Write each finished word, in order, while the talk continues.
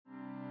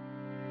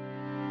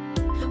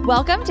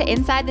Welcome to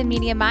Inside the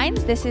Media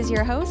Minds. This is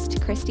your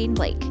host, Christine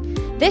Blake.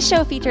 This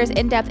show features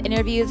in-depth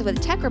interviews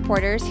with tech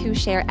reporters who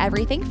share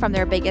everything from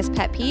their biggest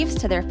pet peeves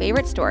to their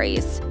favorite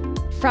stories.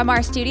 From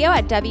our studio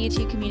at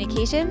W2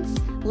 Communications,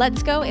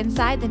 let's go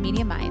inside the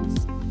media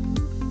minds.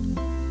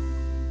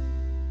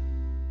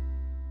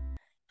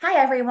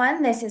 Hi,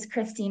 everyone. This is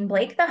Christine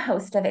Blake, the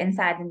host of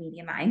Inside the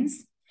Media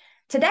Minds.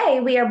 Today,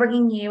 we are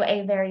bringing you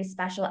a very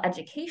special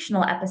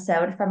educational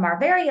episode from our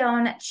very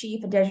own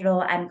Chief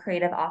Digital and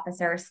Creative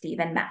Officer,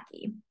 Stephen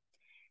Mackey.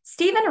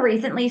 Stephen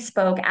recently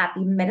spoke at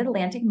the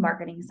Mid-Atlantic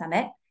Marketing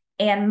Summit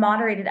and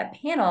moderated a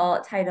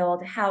panel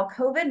titled How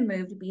COVID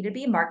Moved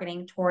B2B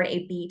Marketing Toward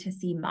a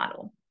B2C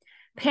Model.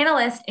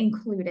 Panelists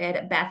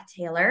included Beth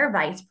Taylor,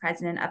 Vice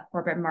President of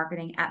Corporate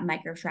Marketing at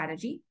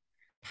MicroStrategy,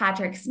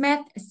 Patrick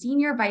Smith,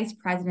 Senior Vice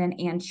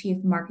President and Chief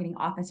Marketing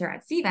Officer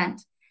at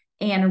Cvent,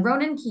 and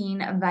Ronan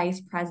Keene,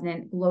 Vice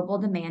President, Global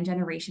Demand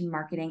Generation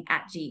Marketing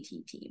at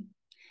GTT.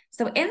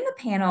 So in the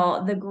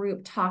panel, the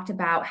group talked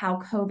about how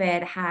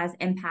COVID has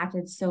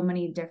impacted so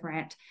many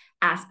different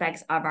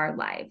aspects of our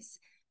lives,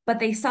 but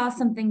they saw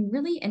something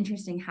really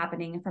interesting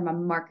happening from a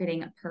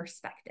marketing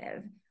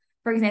perspective.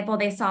 For example,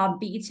 they saw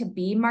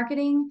B2B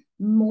marketing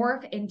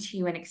morph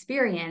into an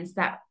experience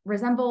that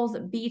resembles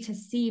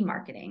B2C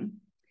marketing.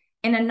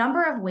 In a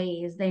number of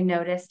ways, they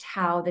noticed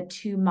how the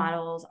two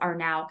models are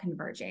now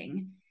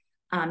converging.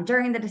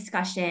 During the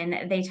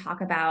discussion, they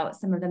talk about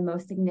some of the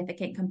most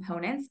significant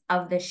components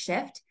of this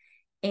shift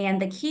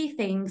and the key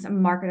things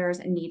marketers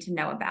need to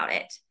know about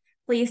it.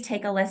 Please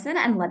take a listen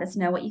and let us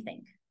know what you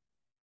think.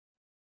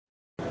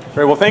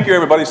 Great. Well, thank you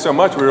everybody so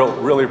much. We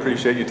really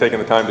appreciate you taking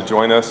the time to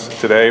join us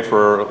today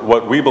for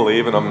what we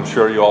believe, and I'm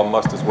sure you all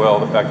must as well,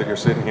 the fact that you're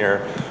sitting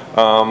here.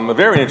 A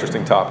very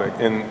interesting topic.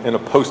 In a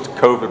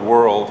post-COVID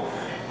world,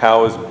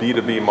 how is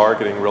B2B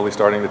marketing really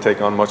starting to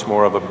take on much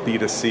more of a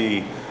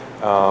B2C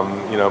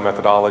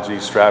methodology,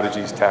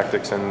 strategies,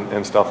 tactics,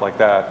 and stuff like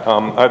that.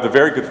 I have the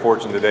very good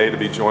fortune today to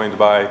be joined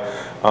by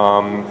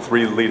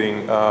three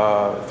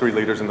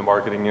leaders in the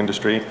marketing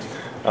industry.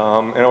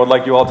 And I would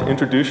like you all to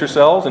introduce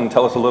yourselves and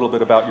tell us a little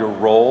bit about your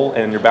role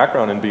and your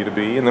background in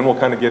B2B, and then we'll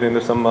kind of get into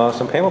some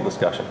panel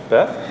discussion.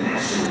 Beth?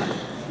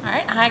 All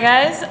right. Hi,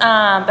 guys.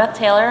 Beth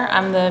Taylor.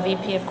 I'm the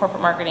VP of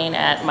Corporate Marketing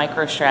at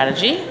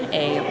MicroStrategy,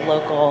 a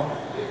local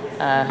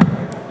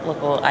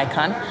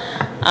icon.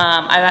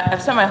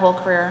 I've spent my whole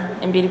career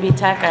in B2B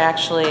tech. I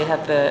actually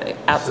had the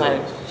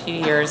outside few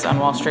years on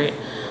Wall Street.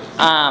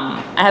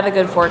 I had the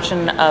good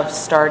fortune of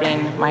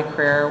starting my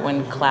career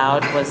when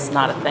cloud was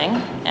not a thing,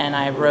 and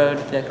I rode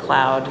the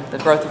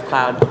growth of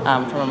cloud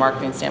from a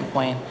marketing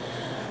standpoint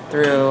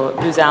through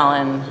Booz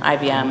Allen,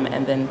 IBM,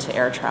 and then to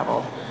air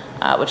travel,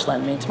 which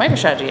led me to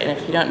MicroStrategy. And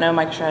if you don't know,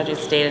 MicroStrategy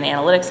is a data and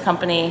analytics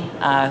company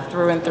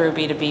through and through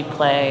B2B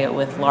play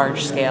with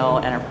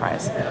large-scale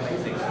enterprise.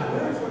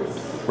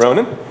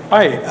 Ronan?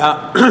 Hi,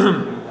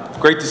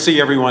 great to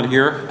see everyone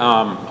here.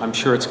 I'm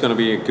sure it's going to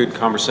be a good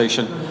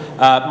conversation.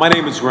 My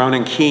name is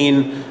Ronan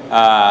Keene.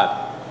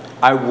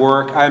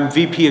 I'm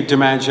VP of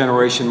Demand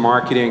Generation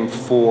Marketing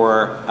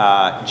for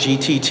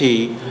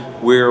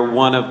GTT. We're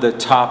one of the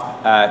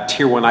top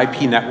Tier 1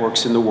 IP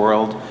networks in the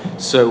world.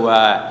 So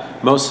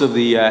most of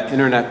the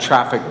internet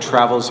traffic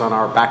travels on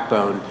our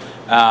backbone.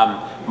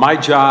 My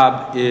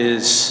job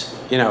is,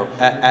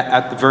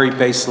 at the very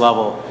base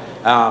level,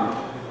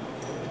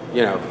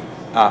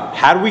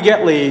 how do we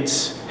get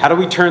leads? How do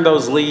we turn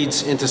those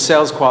leads into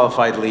sales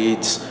qualified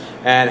leads?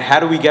 And how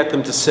do we get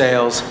them to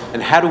sales?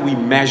 And how do we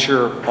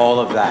measure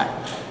all of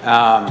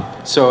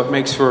that? So it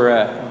makes for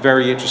a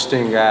very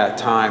interesting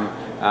time,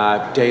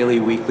 daily,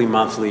 weekly,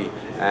 monthly.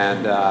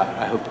 And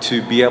I hope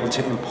to be able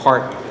to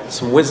impart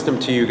some wisdom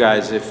to you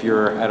guys if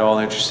you're at all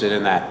interested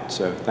in that.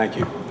 So thank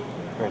you.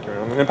 Thank you,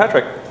 Ronan. And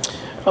Patrick?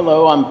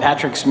 Hello, I'm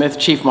Patrick Smith,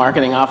 Chief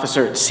Marketing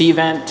Officer at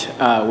Cvent.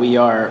 We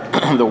are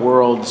one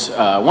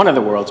of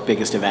the world's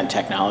biggest event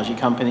technology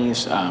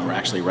companies. We're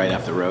actually right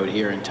up the road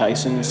here in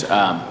Tysons.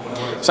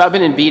 So I've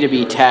been in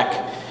B2B tech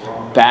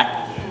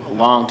back a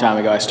long time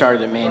ago. I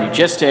started at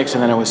Manugistics,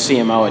 and then I was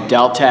CMO at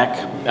Deltek,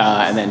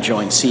 and then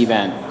joined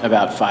Cvent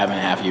about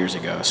 5.5 years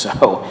ago.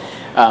 So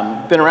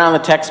been around the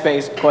tech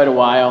space quite a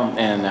while,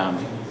 and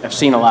I've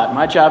seen a lot.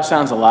 My job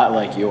sounds a lot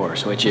like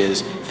yours, which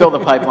is fill the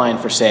pipeline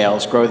for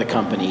sales, grow the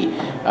company,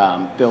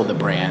 build the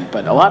brand.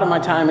 But a lot of my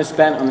time is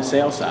spent on the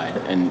sales side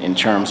in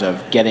terms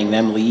of getting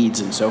them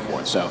leads and so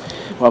forth. So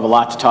we'll have a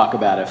lot to talk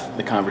about if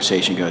the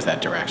conversation goes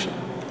that direction.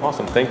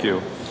 Awesome. Thank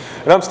you.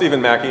 And I'm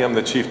Stephen Mackey. I'm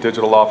the Chief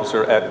Digital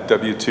Officer at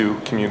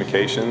W2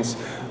 Communications.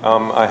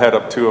 I head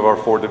up 2 of our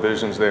 4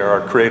 divisions there,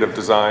 our creative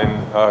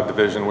design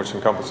division, which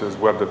encompasses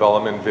web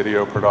development,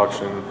 video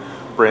production,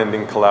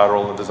 branding,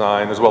 collateral, and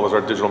design, as well as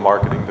our digital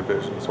marketing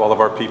division. So all of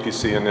our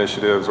PPC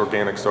initiatives,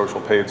 organic social,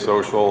 paid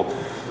social,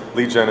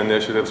 lead gen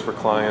initiatives for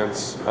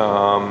clients,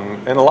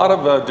 and a lot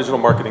of digital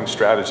marketing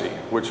strategy,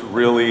 which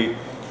really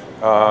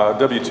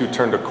W2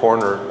 turned a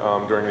corner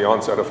during the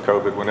onset of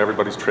COVID when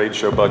everybody's trade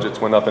show budgets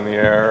went up in the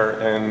air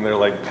and they're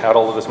like, had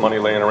all of this money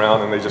laying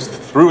around and they just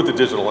threw it to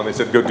digital and they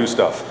said, go do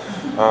stuff.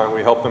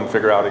 We helped them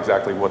figure out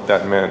exactly what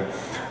that meant.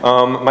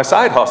 My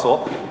side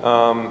hustle,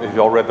 if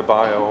y'all read the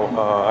bio,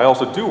 I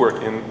also do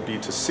work in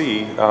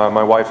B2C.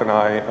 My wife and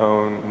I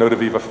own Nota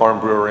Viva Farm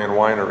Brewery and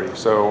Winery.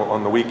 So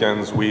on the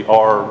weekends, we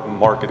are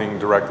marketing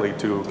directly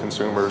to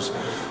consumers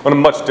on a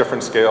much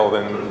different scale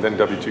than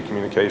W2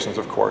 Communications,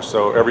 of course.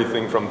 So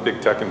everything from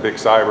big tech and big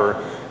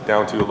cyber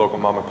down to a local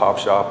mom and pop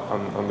shop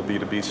on the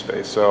B2B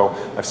space. So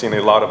I've seen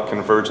a lot of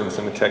convergence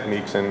in the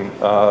techniques and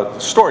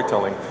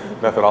storytelling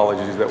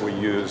methodologies that we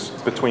use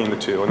between the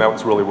two, and that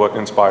was really what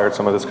inspired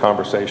some of this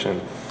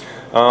conversation.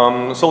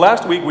 So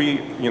last week we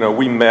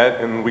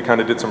met and we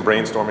kind of did some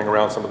brainstorming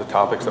around some of the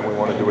topics that we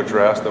wanted to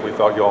address that we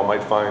thought you all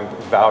might find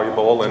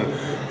valuable. And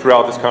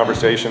throughout this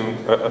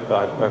conversation,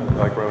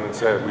 like Ronan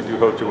said, we do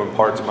hope to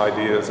impart some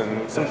ideas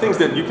and some things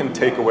that you can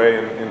take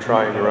away and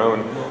try in your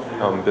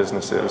own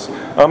businesses.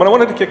 And I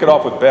wanted to kick it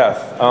off with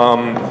Beth.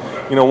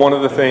 One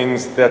of the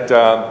things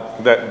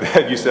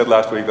that you said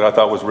last week that I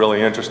thought was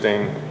really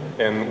interesting,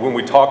 and when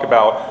we talk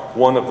about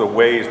one of the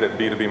ways that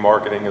B2B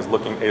marketing is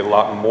looking a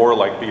lot more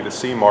like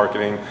B2C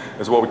marketing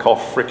is what we call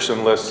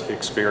frictionless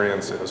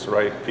experiences,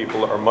 right?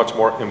 People are much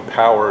more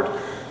empowered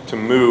to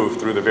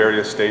move through the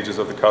various stages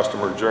of the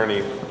customer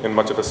journey in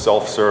much of a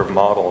self-serve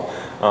model.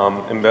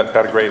 And Beth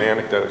had a great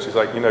anecdote. She's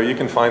like, you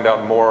can find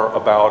out more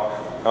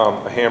about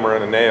a hammer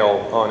and a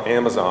nail on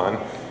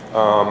Amazon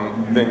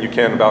than you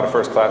can about a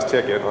first-class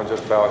ticket on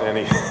just about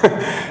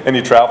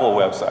any travel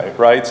website,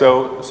 right?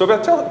 So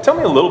Beth, tell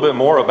me a little bit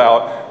more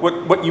about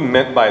what you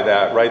meant by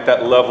that, right?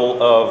 That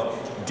level of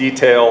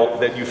detail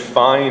that you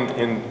find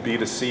in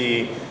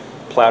B2C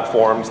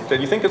platforms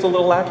that you think is a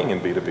little lacking in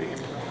B2B.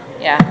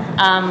 Yeah.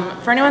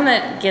 For anyone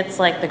that gets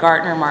like the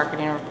Gartner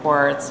marketing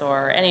reports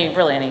or any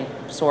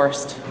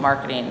sourced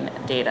marketing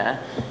data,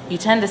 you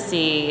tend to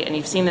see, and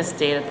you've seen this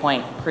data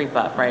point creep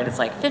up, right? It's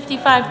like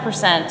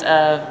 55%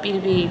 of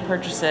B2B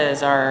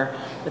purchases are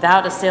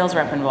without a sales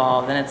rep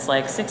involved, and it's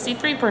like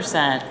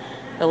 63%.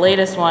 The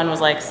latest one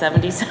was like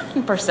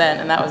 77%,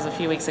 and that was a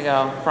few weeks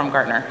ago from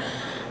Gartner.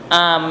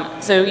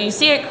 So you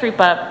see it creep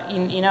up,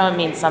 you know it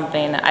means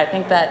something. I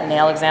think that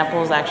nail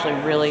example is actually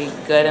really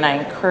good, and I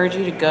encourage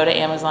you to go to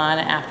Amazon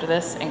after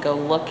this and go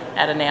look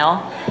at a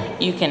nail.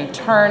 You can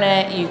turn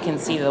it, you can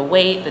see the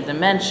weight, the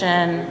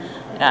dimension,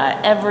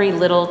 every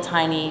little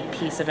tiny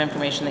piece of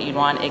information that you'd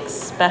want,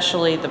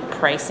 especially the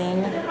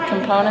pricing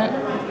component.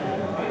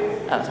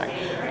 Oh, sorry.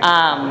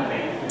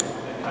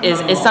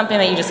 Is something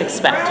that you just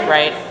expect,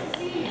 right?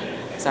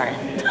 Sorry.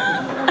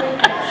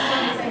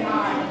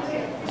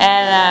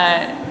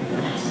 And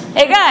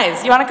hey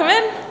guys, you want to come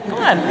in? Come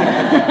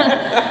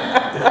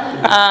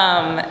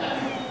on.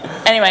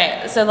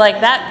 Anyway, so like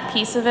that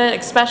piece of it,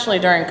 especially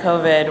during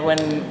COVID, when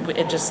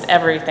it just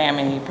everything. I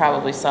mean, you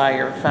probably saw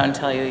your phone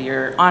tell you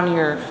you're on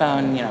your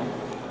phone,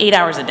 8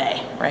 hours a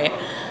day, right?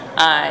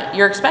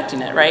 You're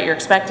expecting it, right? You're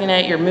expecting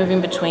it. You're moving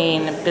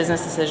between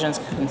business decisions,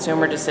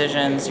 consumer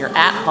decisions. You're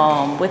at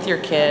home with your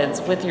kids,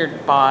 with your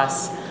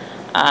boss.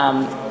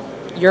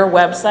 Your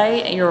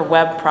website, your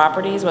web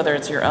properties, whether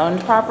it's your own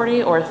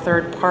property or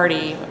third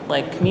party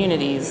like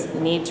communities,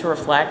 need to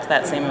reflect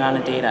that same amount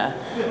of data.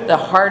 The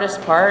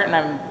hardest part, and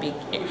I'm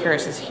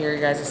curious to hear you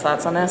guys'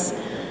 thoughts on this,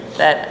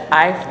 that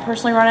I've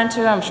personally run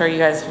into, I'm sure you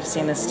guys have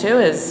seen this too,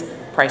 is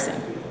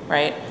pricing,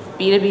 right?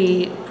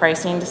 B2B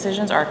pricing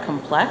decisions are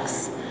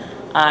complex.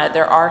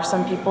 There are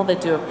some people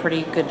that do a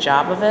pretty good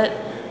job of it,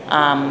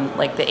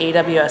 like the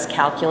AWS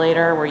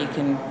calculator, where you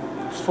can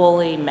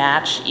fully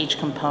match each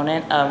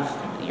component of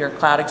your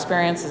cloud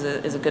experience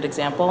is a good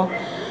example.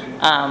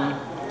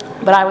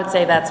 But I would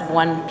say that's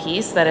one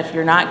piece that if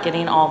you're not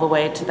getting all the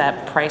way to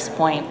that price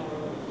point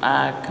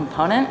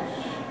component,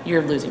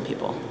 you're losing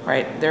people,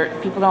 right?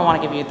 People don't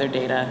want to give you their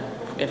data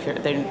if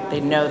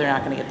they know they're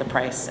not going to get the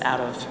price out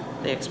of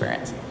the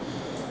experience.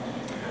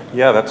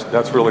 Yeah,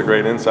 that's really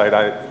great insight.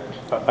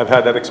 I've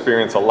had that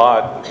experience a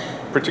lot,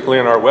 particularly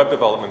in our web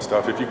development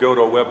stuff. If you go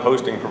to a web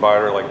hosting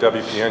provider like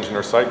WP Engine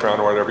or SiteGround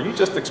or whatever, you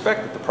just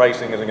expect that the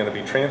pricing isn't going to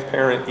be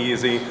transparent,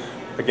 easy,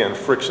 again,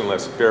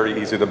 frictionless, very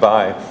easy to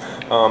buy.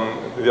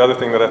 The other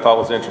thing that I thought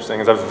was interesting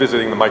is I was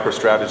visiting the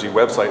MicroStrategy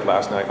website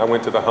last night. I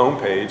went to the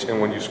homepage,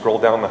 and when you scroll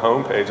down the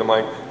homepage, I'm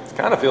like, it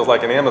kind of feels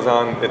like an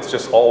Amazon. It's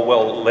just all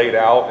well laid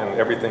out, and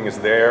everything is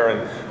there,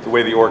 and the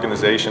way the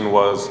organization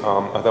was,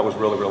 I thought was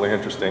really, really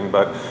interesting.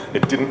 But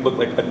it didn't look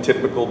like a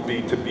typical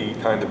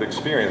B2B kind of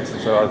experience,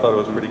 and so I thought it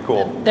was pretty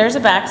cool. There's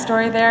a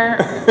backstory there.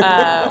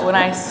 When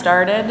I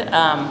started,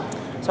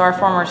 so our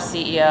former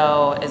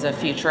CEO is a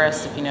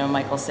futurist, if you know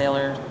Michael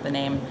Saylor, the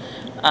name.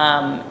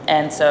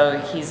 And so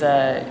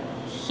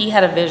he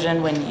had a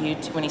vision when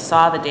he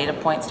saw the data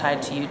points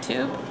tied to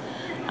YouTube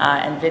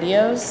and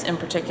videos in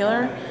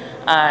particular.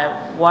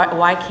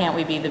 Why can't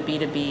we be the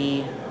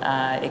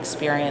B2B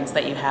experience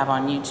that you have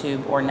on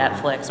YouTube or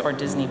Netflix or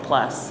Disney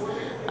Plus?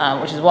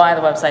 Which is why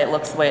the website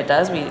looks the way it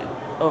does. We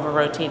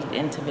over-rotated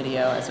into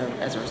video as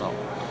a result,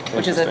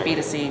 which is a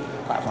B2C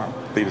platform.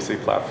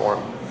 B2C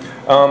platform.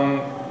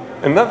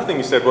 Another thing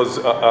you said was,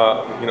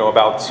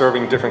 about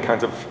serving different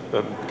kinds of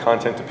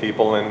content to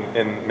people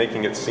and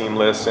making it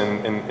seamless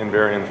and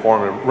very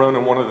informative.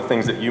 Ronan, one of the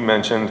things that you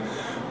mentioned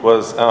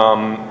was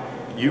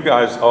you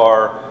guys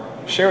are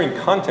sharing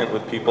content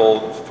with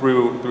people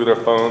through their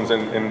phones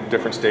and in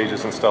different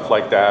stages and stuff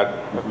like that.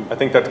 I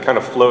think that kind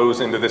of flows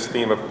into this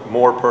theme of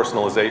more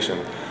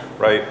personalization,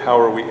 right? How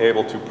are we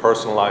able to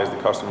personalize the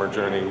customer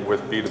journey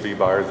with B2B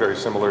buyers, very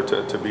similar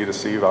to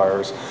B2C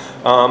buyers?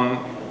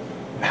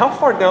 How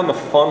far down the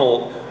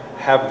funnel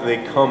have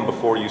they come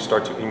before you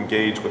start to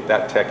engage with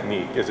that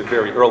technique? Is it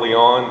very early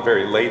on,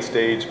 very late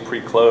stage,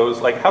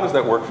 pre-close? Like, how does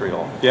that work for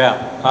y'all?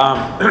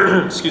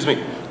 Yeah, excuse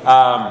me.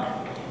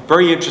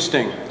 Very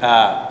interesting.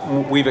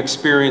 We've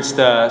experienced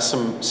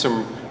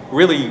some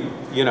really,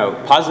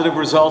 positive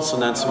results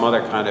and then some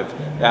other kind of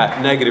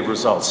negative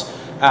results.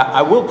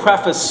 I will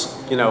preface,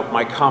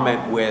 my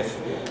comment with,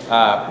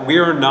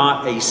 we're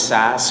not a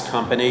SaaS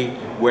company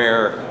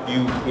where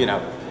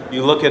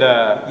you look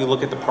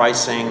at the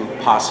pricing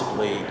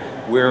possibly.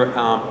 We're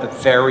a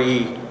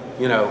very,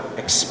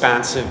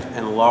 expansive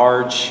and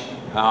large.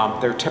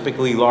 They're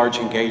typically large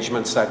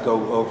engagements that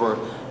go over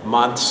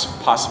months,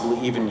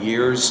 possibly even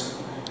years.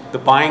 The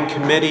buying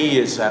committee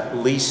is at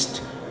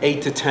least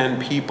 8 to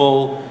 10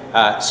 people,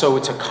 so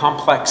it's a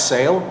complex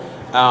sale.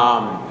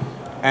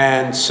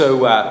 And so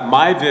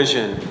my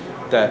vision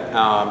that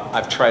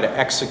I've tried to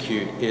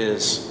execute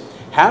is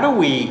how do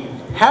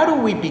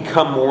we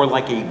become more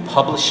like a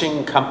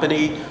publishing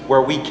company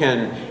where we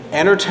can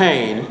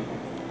entertain,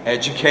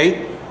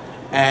 educate,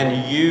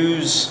 and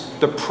use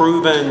the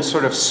proven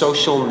sort of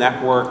social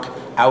network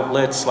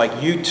outlets like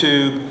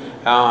YouTube.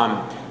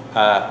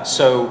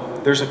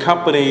 So there's a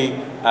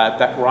company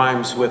that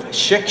rhymes with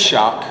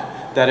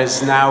Chickshock that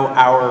is now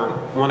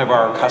one of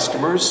our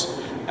customers.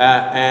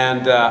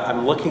 And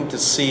I'm looking to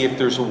see if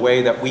there's a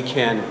way that we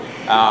can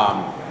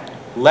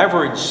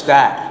leverage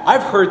that.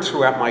 I've heard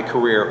throughout my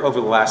career over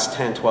the last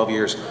 10, 12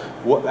 years,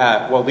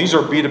 well, these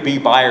are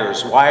B2B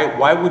buyers.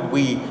 Why would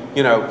we,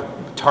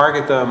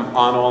 target them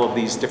on all of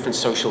these different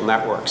social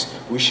networks?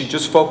 We should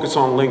just focus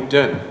on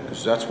LinkedIn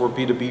because that's where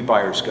B2B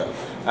buyers go.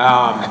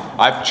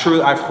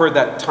 I've heard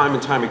that time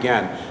and time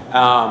again.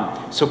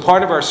 So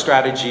part of our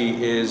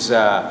strategy is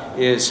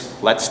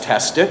let's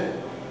test it.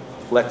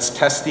 Let's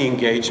test the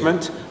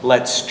engagement.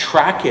 Let's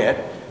track it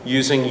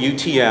using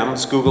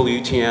UTMs, Google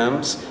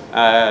UTMs,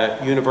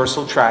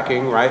 universal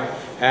tracking, right?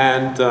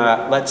 And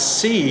let's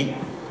see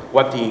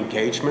what the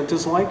engagement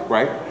is like,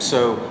 right?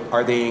 So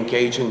are they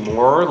engaging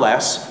more or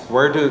less?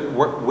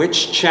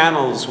 Which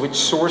channels, which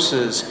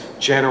sources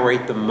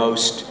generate the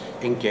most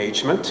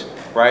engagement,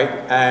 right?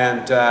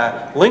 And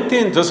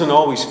LinkedIn doesn't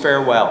always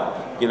fare well.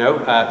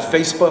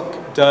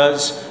 Facebook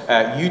does.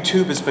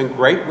 YouTube has been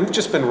great. We've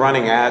just been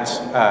running ads,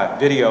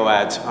 video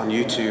ads on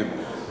YouTube,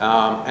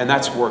 and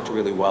that's worked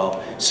really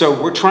well.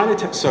 So we're trying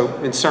to, so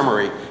in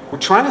summary, we're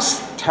trying to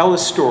tell a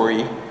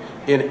story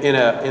in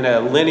a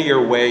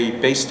linear way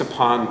based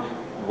upon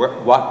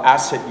what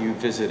asset you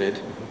visited,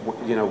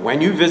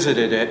 when you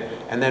visited it,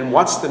 and then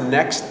what's the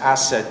next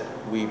asset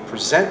we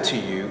present to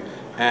you,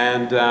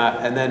 and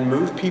then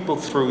move people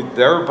through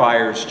their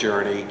buyer's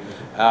journey,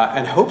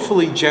 and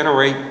hopefully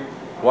generate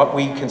what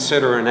we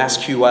consider an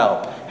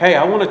SQL. Hey,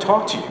 I want to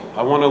talk to you.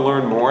 I want to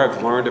learn more.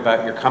 I've learned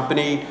about your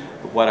company,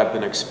 what I've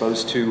been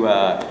exposed to,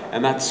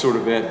 and that's sort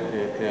of it,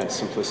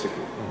 simplistically.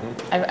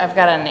 Mm-hmm. I've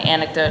got an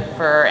anecdote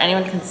for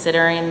anyone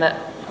considering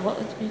what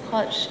do you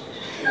call it?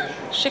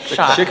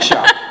 Chickshock.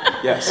 Chickshock,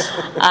 yes.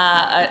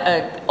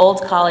 An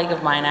old colleague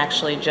of mine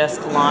actually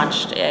just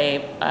launched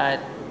a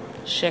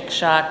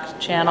Chickshock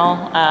channel.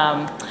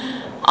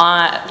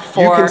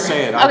 You can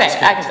say it. Okay,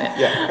 I can say it.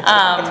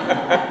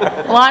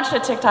 Yeah. Launched a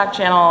TikTok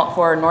channel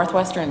for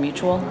Northwestern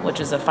Mutual, which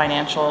is a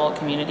financial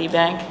community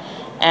bank.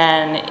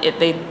 And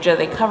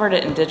they covered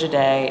it in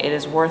Digiday. It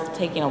is worth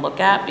taking a look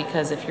at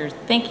because if you're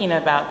thinking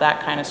about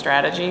that kind of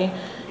strategy,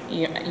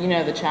 you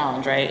know the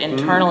challenge, right?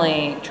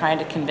 Internally trying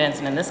to convince,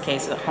 and in this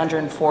case, a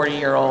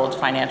 140-year-old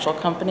financial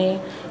company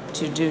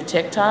to do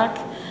TikTok.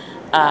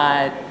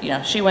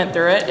 She went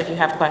through it. If you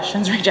have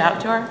questions, reach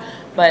out to her.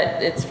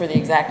 But it's for the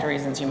exact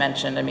reasons you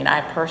mentioned. I mean,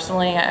 I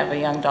personally have a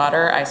young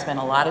daughter. I spent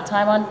a lot of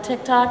time on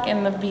TikTok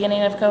in the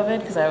beginning of COVID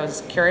because I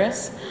was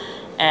curious.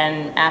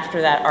 And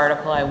after that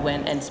article, I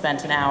went and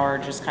spent an hour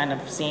just kind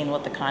of seeing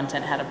what the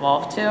content had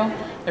evolved to.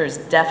 There's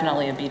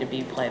definitely a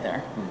B2B play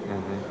there.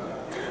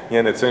 Mm-hmm. Yeah,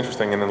 and it's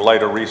interesting, and in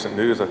light of recent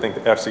news, I think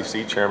the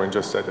FCC chairman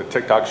just said that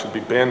TikTok should be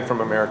banned from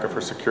America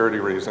for security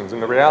reasons,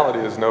 and the reality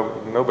is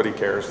nobody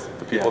cares.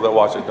 The people that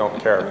watch it don't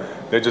care.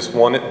 They just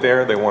want it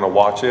there, they want to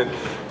watch it,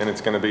 and it's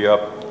going to be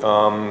up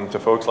to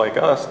folks like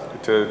us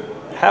to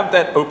have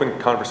that open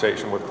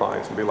conversation with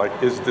clients and be like,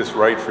 is this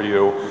right for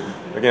you?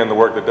 Again, the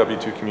work that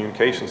W2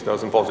 Communications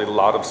does involves a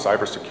lot of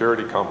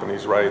cybersecurity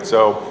companies, right?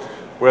 So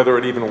whether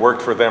it even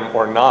worked for them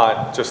or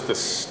not, just the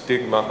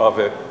stigma of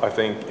it, I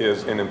think,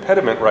 is an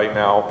impediment right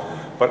now.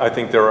 But I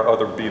think there are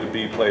other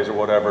B2B plays or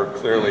whatever,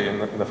 clearly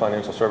in the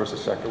financial services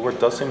sector, where it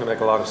does seem to make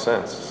a lot of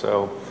sense.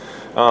 So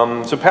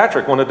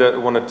Patrick wanted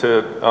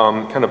to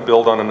kind of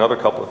build on another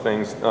couple of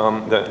things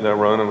that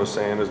Ronan was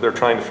saying, is they're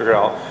trying to figure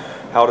out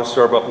how to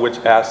serve up which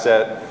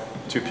asset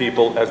to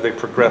people as they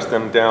progress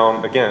them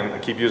down, again, I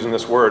keep using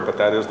this word, but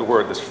that is the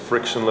word, this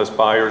frictionless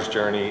buyer's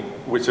journey,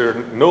 which are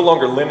no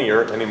longer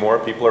linear anymore.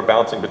 People are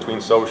bouncing between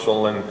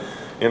social and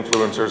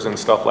influencers and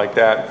stuff like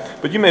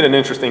that. But you made an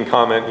interesting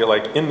comment. You're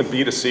like, in the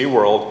B2C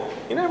world,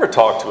 you never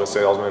talk to a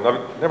salesman.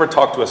 I've never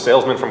talked to a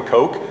salesman from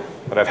Coke,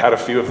 but I've had a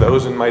few of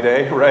those in my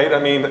day, right? I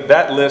mean,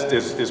 that list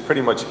is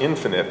pretty much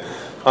infinite.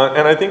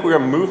 And I think we are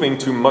moving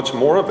to much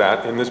more of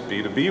that in this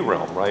B2B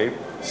realm, right?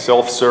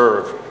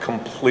 Self-serve,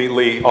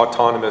 completely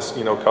autonomous,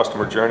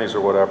 customer journeys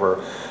or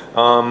whatever.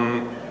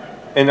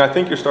 And I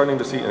think you're starting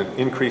to see an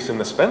increase in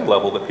the spend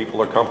level that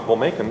people are comfortable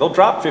making. They'll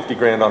drop 50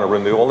 grand on a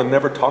renewal and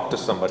never talk to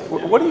somebody.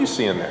 What are you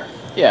seeing there?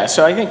 Yeah,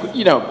 so I think,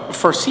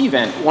 for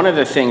Cvent, one of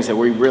the things that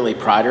we really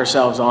pride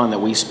ourselves on, that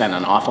we spend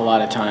an awful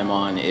lot of time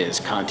on, is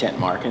content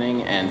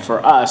marketing. And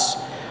for us,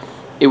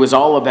 it was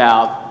all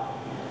about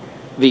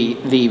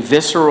the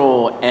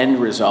visceral end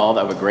result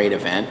of a great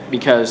event,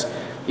 because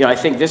I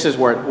think this is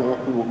where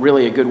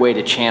really a good way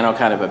to channel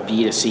kind of a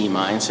B2C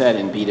mindset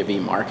in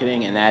B2B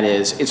marketing, and that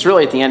is, it's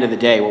really at the end of the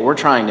day, what we're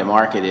trying to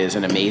market is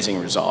an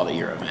amazing result of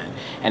your event.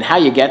 And how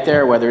you get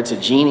there, whether it's a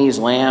genie's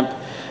lamp,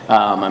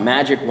 a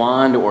magic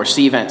wand, or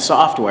Cvent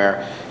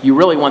software, you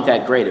really want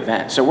that great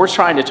event. So we're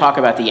trying to talk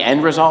about the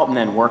end result and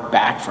then work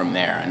back from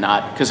there, and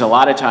not, because a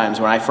lot of times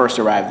when I first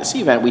arrived at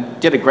Cvent, we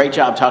did a great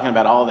job talking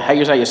about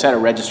here's how you set a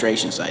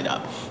registration site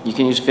up. You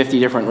can use 50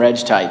 different reg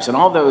types and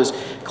all those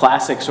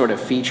classic sort of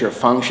feature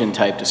function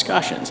type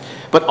discussions.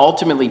 But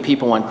ultimately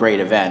people want great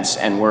events,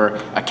 and we're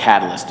a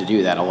catalyst to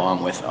do that,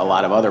 along with a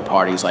lot of other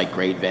parties like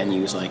great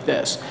venues like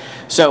this.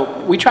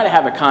 So we try to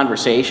have a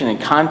conversation,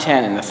 and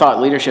content and the thought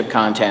leadership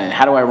content, and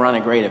how do I run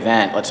a great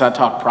event? Let's not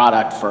talk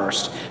product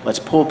first. Let's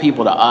pull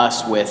people to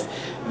us with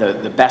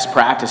the best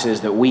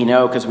practices that we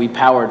know, because we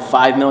powered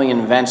 5 million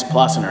events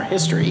plus in our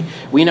history.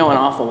 We know an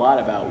awful lot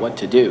about what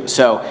to do.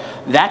 So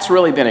that's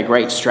really been a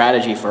great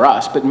strategy for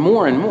us. But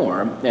more and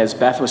more, as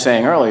Beth was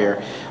saying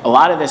earlier, a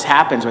lot of this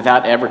happens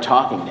without ever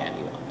talking to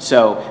anyone.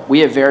 So we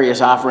have various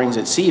offerings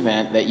at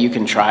Cvent that you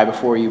can try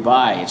before you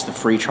buy. It's the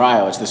free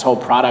trial. It's this whole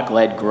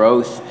product-led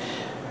growth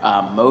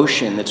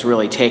motion that's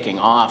really taking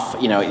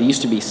off. It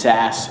used to be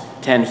SaaS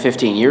 10,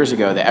 15 years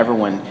ago that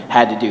everyone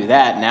had to do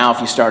that. Now,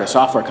 if you start a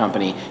software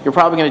company, you're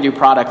probably going to do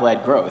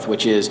product-led growth,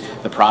 which is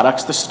the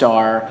product's the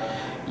star.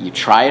 You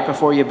try it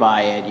before you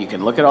buy it. You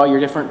can look at all your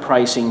different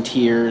pricing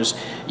tiers.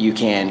 You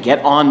can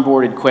get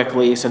onboarded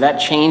quickly. So that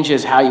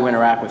changes how you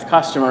interact with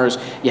customers.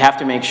 You have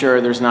to make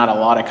sure there's not a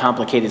lot of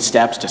complicated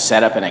steps to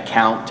set up an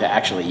account to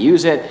actually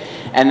use it.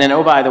 And then,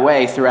 oh, by the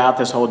way, throughout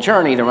this whole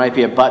journey, there might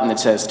be a button that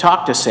says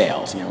talk to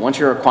sales. Once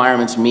your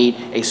requirements meet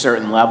a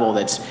certain level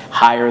that's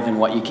higher than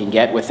what you can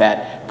get with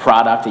that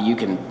product that you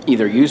can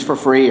either use for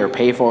free or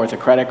pay for with a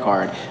credit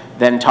card,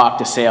 then talk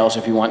to sales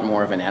if you want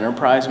more of an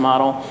enterprise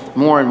model.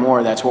 More and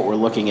more, that's what we're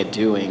looking at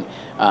doing,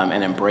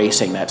 and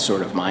embracing that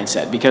sort of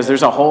mindset, because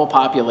there's a whole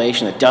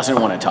population that doesn't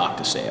want to talk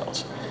to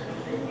sales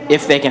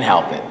if they can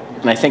help it.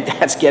 And I think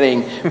that's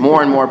getting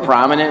more and more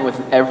prominent with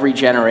every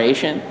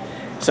generation.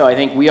 So I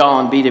think we all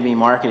in B2B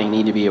marketing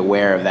need to be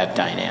aware of that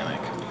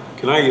dynamic.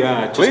 Can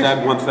I just Please.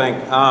 add one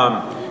thing?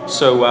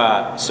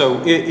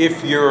 So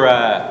if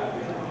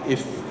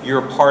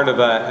you're part of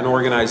an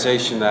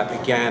organization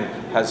that, again,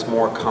 has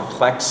more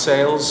complex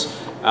sales,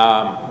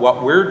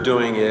 what we're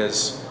doing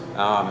is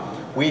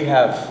we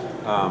have,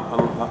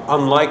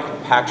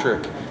 unlike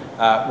Patrick,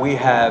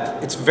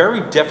 it's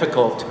very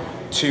difficult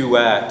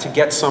to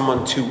get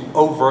someone to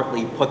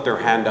overtly put their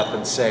hand up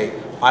and say,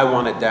 I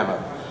want a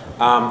demo.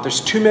 There's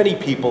too many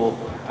people.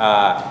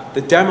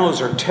 The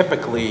demos are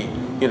typically,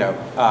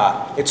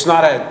 it's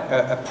not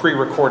a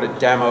pre-recorded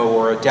demo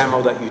or a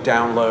demo that you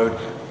download.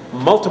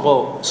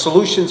 Multiple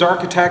solutions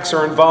architects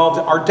are involved.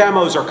 Our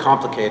demos are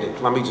complicated.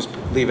 Let me just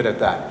leave it at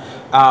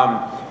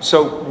that.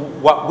 So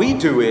what we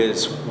do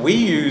is we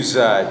use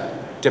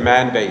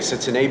Demandbase.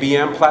 It's an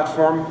ABM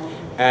platform,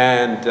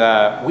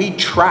 and we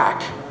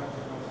track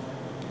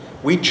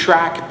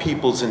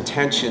people's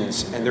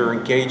intentions and their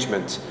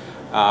engagement.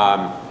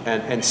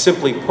 And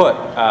simply put,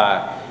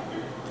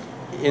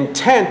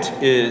 intent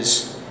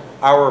is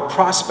our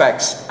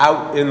prospects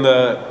out in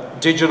the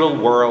digital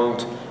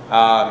world,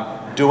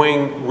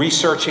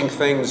 researching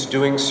things,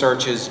 doing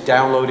searches,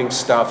 downloading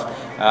stuff.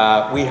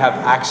 We have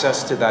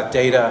access to that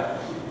data.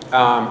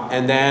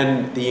 And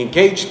then the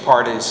engaged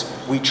part is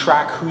we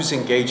track who's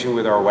engaging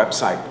with our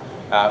website,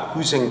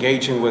 who's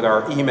engaging with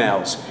our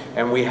emails,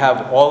 and we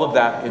have all of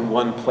that in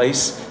one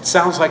place. It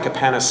sounds like a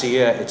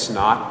panacea. It's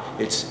not.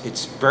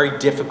 It's very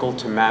difficult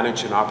to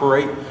manage and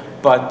operate,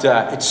 but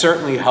it's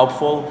certainly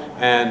helpful,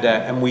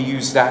 and we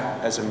use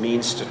that as a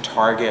means to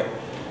target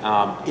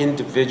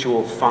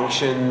individual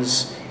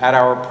functions at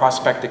our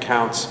prospect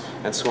accounts,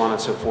 and so on and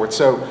so forth.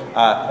 So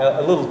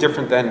a little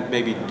different than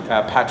maybe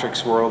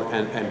Patrick's world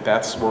and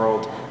Beth's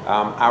world.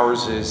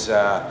 Ours is,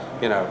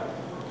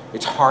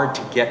 it's hard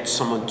to get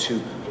someone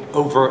to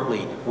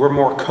overtly. We're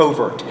more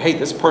covert. Hey,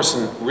 this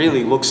person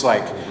really looks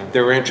like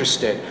they're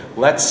interested.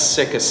 Let's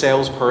sick a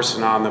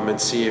salesperson on them and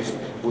see if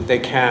they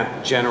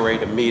can't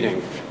generate a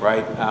meeting,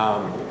 right?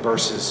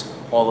 Versus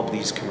all of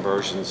these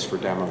conversions for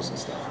demos and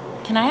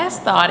stuff. Can I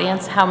ask the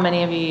audience how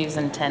many of you use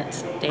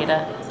intent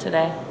data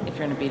today, if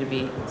you're in a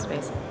B2B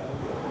space?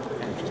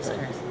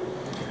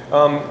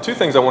 Two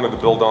things I wanted to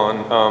build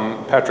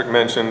on. Patrick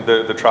mentioned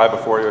the try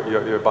before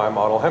you buy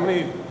model. How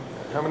many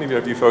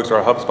of you folks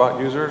are HubSpot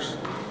users?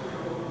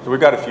 So we've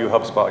got a few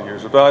HubSpot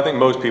users, but I think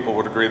most people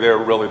would agree they're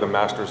really the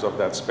masters of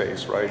that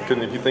space, right?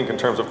 If you think in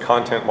terms of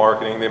content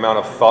marketing, the amount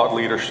of thought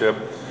leadership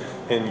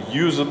and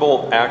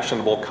usable,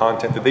 actionable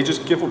content that they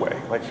just give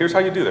away. Like, here's how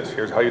you do this,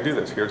 here's how you do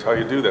this, here's how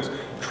you do this.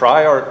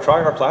 Try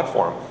our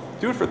platform.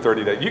 Do it for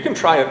 30 days. You can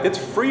try it. It's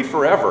free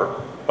forever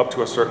up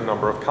to a certain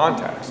number of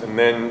contacts. And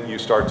then you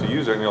start to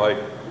use it and you're like,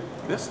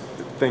 this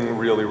thing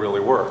really, really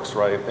works,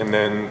 right? And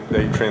then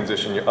they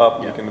transition you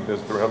up. You can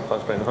visit the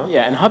HubSpot.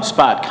 Yeah, and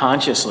HubSpot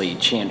consciously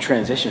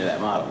transitioned to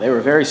that model. They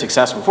were very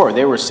successful before.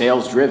 They were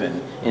sales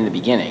driven in the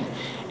beginning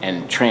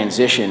and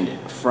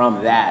transitioned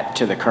from that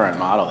to the current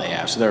model they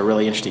have. So they're a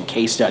really interesting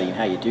case study in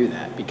how you do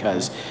that,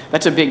 because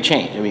that's a big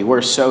change. I mean,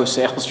 we're so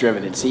sales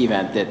driven at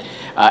Cvent that,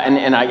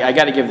 and I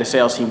got to give the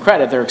sales team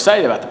credit. They're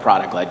excited about the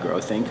product-led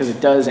growth thing, because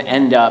it does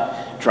end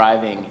up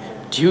driving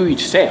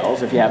huge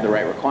sales if you have the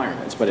right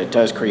requirements, but it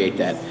does create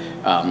that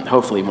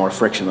hopefully more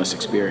frictionless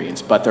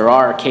experience. But there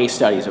are case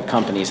studies of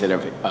companies that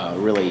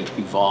have really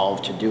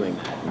evolved to doing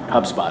that. And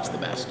HubSpot's the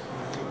best.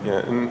 Yeah,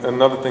 and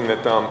another thing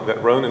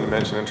that Ronan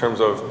mentioned in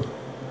terms of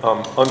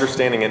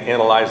understanding and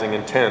analyzing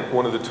intent,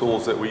 one of the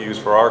tools that we use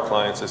for our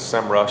clients is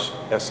SEMrush,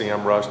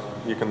 SEMrush.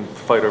 You can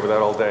fight over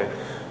that all day.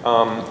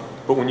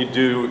 But when you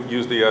do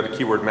use the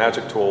keyword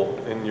magic tool,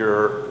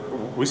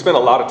 we spend a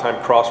lot of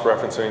time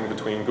cross-referencing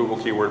between Google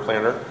Keyword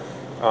Planner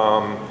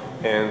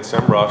and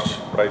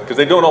SEMrush, right? Because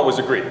they don't always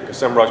agree,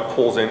 because SEMrush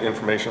pulls in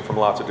information from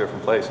lots of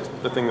different places.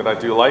 The thing that I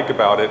do like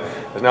about it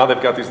is now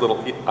they've got these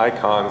little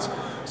icons.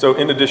 So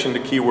in addition to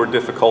keyword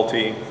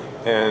difficulty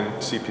and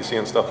CPC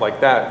and stuff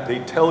like that, they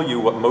tell you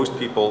what most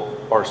people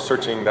are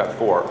searching that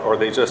for. Are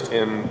they just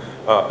in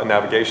a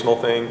navigational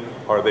thing?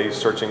 Are they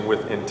searching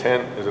with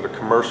intent? Is it a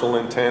commercial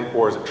intent,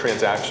 or is it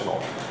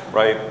transactional,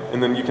 right?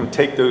 And then you can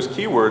take those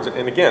keywords,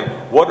 and again,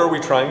 what are we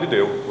trying to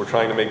do? We're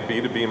trying to make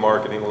B2B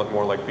marketing look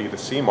more like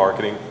B2C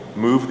marketing,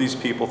 move these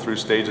people through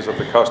stages of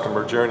the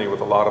customer journey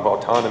with a lot of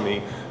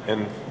autonomy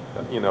and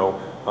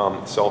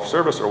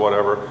self-service or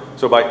whatever.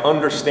 So by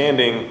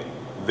understanding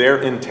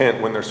their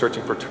intent when they're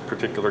searching for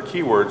particular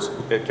keywords,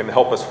 it can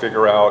help us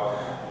figure out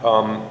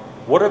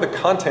what are the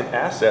content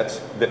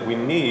assets that we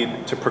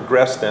need to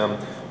progress them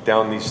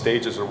down these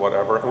stages or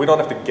whatever. And we don't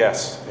have to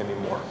guess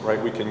anymore,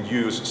 right? We can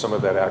use some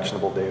of that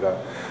actionable data.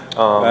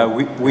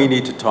 We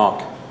need to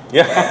talk.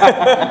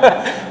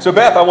 Yeah. So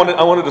Beth, I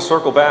wanted to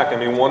circle back. I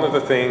mean, one of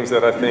the things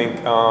that I think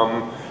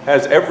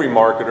has every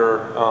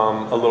marketer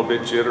a little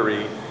bit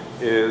jittery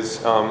is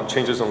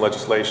changes in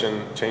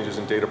legislation, changes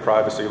in data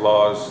privacy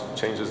laws,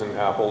 changes in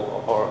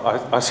Apple, or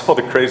I saw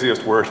the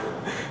craziest word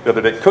the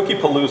other day, cookie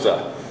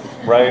palooza,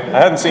 right? I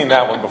hadn't seen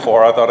that one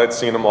before. I thought I'd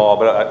seen them all,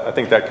 but I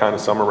think that kind of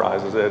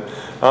summarizes it.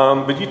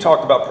 But you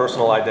talked about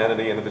personal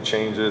identity and the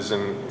changes,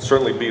 and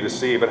certainly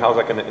B2C, but how's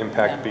that going to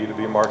impact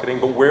B2B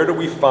marketing? But where do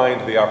we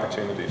find the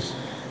opportunities?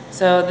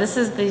 So this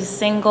is the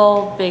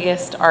single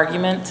biggest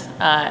argument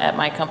at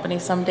my company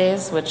some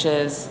days, which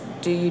is,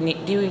 do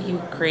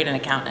you create an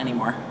account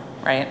anymore?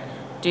 Right?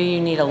 Do you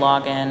need a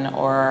login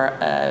or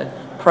a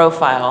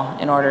profile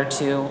in order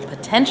to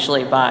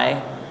potentially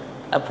buy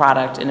a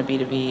product in a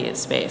B2B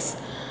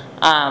space?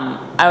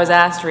 I was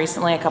asked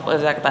recently, it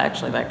was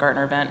actually that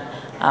Gartner event,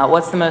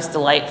 what's the most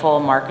delightful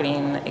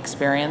marketing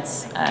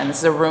experience? And this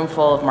is a room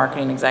full of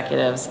marketing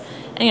executives.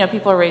 And,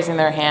 people are raising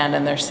their hand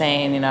and they're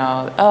saying,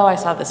 oh, I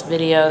saw this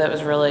video that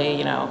was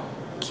really,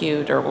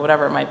 cute, or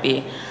whatever it might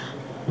be.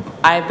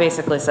 I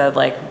basically said,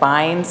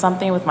 buying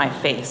something with my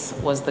face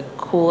was the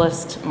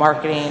coolest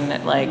marketing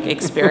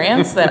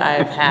experience that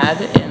I've had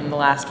in the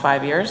last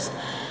 5 years.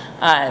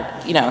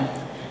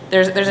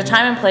 There's a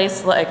time and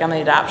place on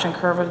the adoption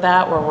curve of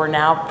that where we're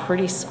now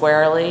pretty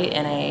squarely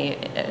in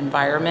a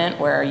environment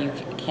where you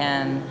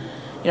don't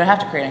have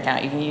to create an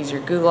account. You can use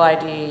your Google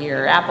ID,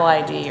 your Apple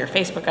ID, your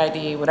Facebook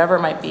ID, whatever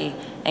it might be,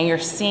 and you're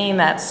seeing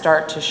that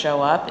start to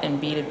show up in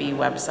B2B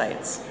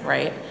websites,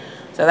 right?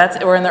 So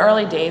we're in the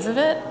early days of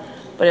it.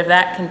 But if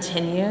that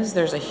continues,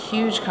 there's a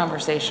huge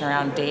conversation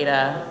around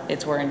data.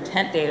 It's where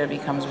intent data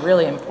becomes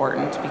really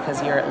important,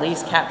 because you're at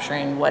least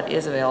capturing what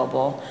is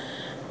available.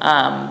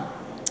 But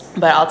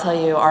I'll tell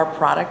you, our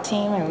product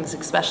team, and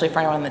especially for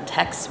anyone in the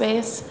tech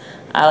space,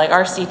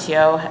 our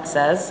CTO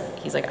says,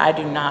 he's like, I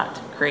do not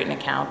create an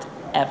account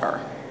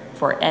ever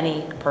for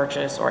any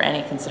purchase or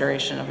any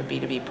consideration of a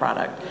B2B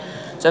product.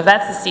 So if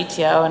that's the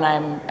CTO, and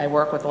I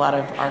work with a lot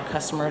of our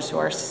customers who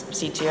are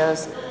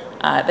CTOs,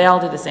 they all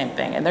do the same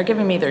thing, and they're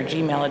giving me their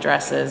Gmail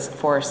addresses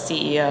for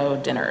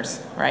CEO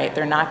dinners, right?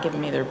 They're not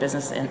giving me their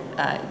business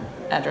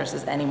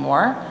addresses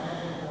anymore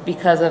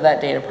because of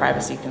that data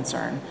privacy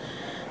concern.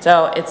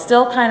 So it's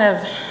still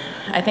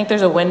I think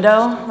there's a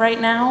window right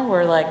now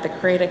where the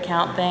create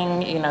account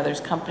thing, there's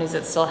companies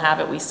that still have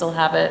it, we still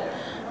have it.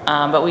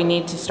 But we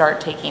need to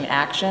start taking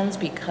actions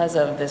because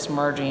of this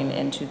merging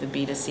into the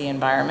B2C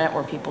environment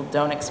where people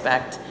don't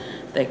expect,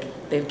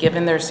 they've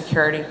given their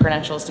security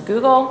credentials to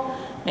Google,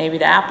 maybe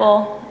to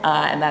Apple,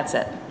 and that's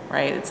it,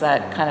 right? It's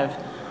that kind of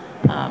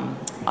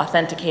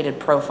authenticated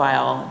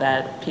profile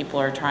that people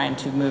are trying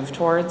to move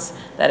towards,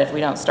 that if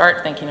we don't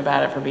start thinking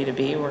about it for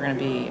B2B, we're going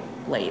to be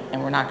late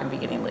and we're not going to be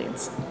getting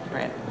leads,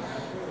 right?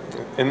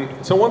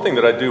 And so one thing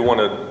that I do want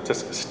to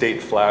just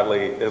state flatly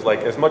is, like,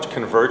 as much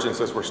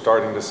convergence as we're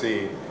starting to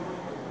see,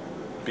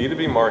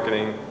 B2B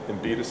marketing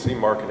and B2C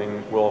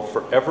marketing will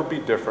forever be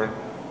different.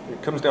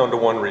 It comes down to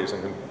one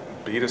reason. In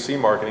B2C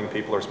marketing,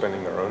 people are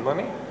spending their own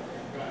money.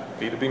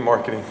 B2B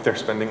marketing, they're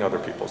spending other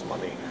people's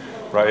money,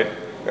 right?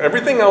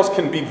 Everything else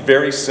can be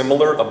very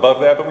similar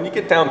above that, but when you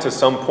get down to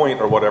some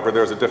point or whatever,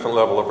 there's a different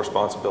level of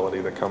responsibility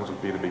that comes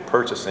with B2B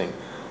purchasing.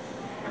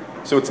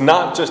 So it's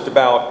not just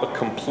about a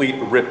complete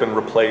rip and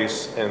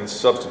replace and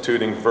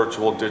substituting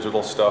virtual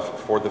digital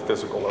stuff for the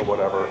physical or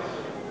whatever.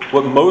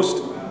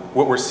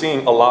 What we're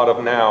seeing a lot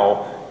of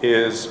now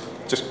is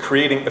just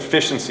creating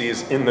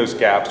efficiencies in those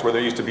gaps where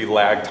there used to be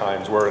lag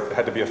times, where it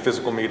had to be a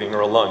physical meeting or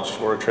a lunch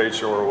or a trade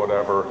show or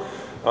whatever.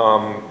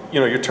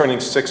 You're turning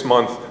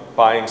 6-month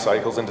buying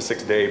cycles into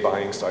 6-day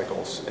buying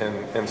cycles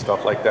and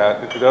stuff like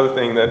that. The other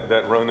thing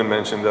that Ronan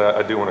mentioned that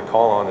I do want to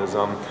call on is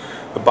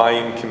the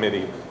buying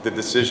committee, the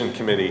decision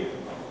committee.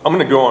 I'm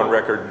going to go on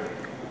record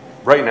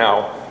right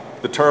now.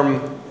 The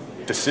term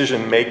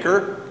decision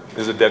maker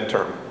is a dead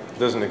term. It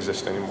doesn't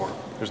exist anymore.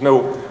 There's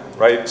no,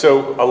 right?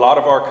 So a lot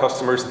of our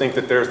customers think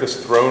that there's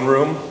this throne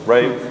room,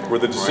 right, where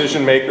the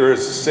decision maker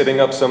is sitting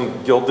up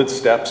some gilded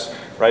steps,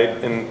 right,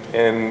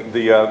 and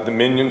the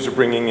minions are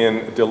bringing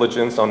in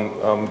diligence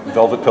on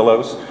velvet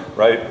pillows,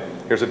 right?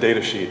 Here's a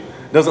data sheet.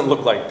 It doesn't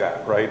look like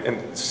that, right? And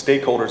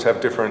stakeholders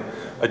have different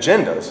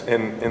agendas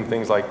and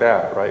things like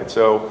that, right?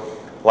 So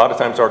a lot of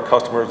times our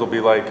customers will be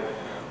like,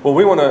 well,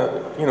 we want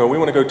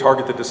to go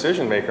target the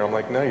decision maker. I'm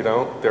like, no, you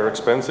don't. They're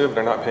expensive.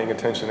 They're not paying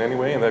attention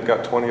anyway, and they've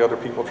got 20 other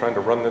people trying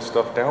to run this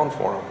stuff down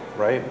for them,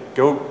 right?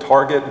 Go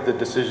target the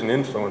decision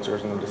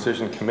influencers and the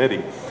decision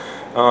committee.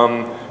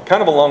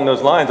 Kind of along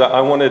those lines,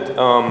 I wanted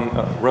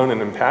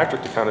Ronan and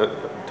Patrick to kind of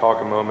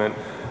talk a moment.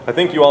 I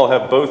think you all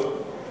have both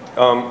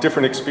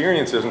different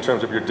experiences in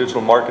terms of your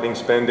digital marketing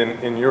spend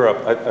in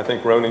Europe. I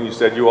think, Ronan, you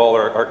said you all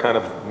are kind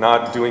of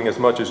not doing as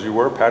much as you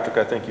were. Patrick,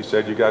 I think you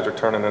said you guys are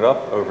turning it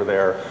up over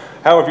there.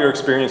 How have your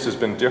experiences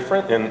been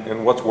different,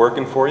 and what's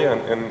working for you,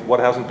 and what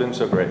hasn't been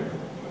so great?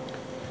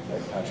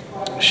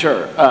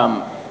 Sure.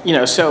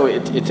 So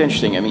it's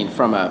interesting. I mean,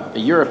 from a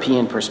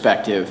European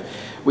perspective,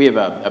 we have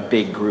a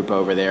big group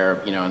over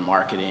there, in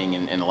marketing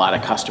and a lot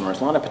of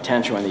customers, a lot of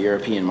potential in the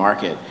European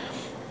market.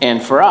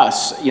 And for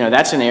us,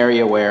 that's an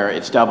area where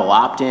it's double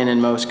opt-in in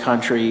most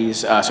countries.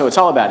 So it's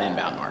all about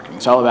inbound marketing.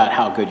 It's all about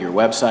how good your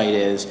website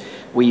is.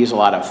 We use a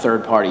lot of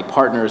third-party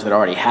partners that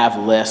already have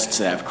lists,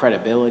 that have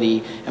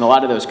credibility. In a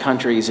lot of those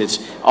countries, it's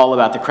all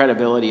about the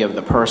credibility of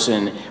the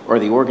person or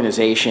the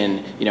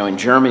organization. In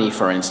Germany,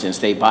 for instance,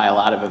 they buy a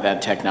lot of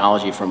event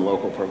technology from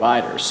local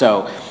providers.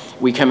 So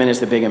we come in as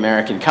the big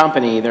American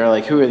company. They're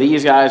like, who are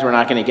these guys? We're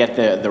not going to get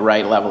the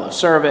right level of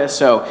service.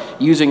 So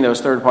using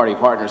those third-party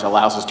partners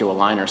allows us to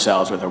align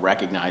ourselves with a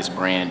recognized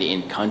brand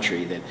in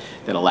country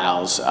that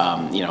allows a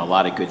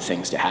lot of good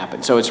things to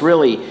happen. So it's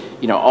really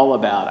all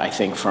about, I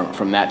think,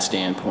 from that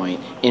standpoint,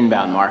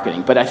 inbound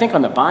marketing. But I think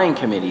on the buying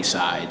committee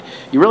side,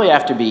 you really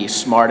have to be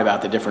smart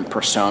about the different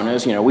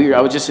personas. I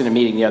was just in a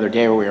meeting the other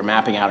day where we were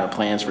mapping out our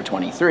plans for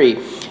 23,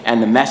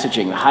 and the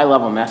messaging, the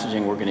high-level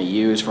messaging we're going to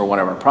use for one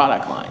of our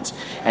product lines.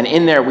 And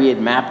in there, we had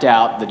mapped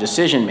out the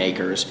decision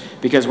makers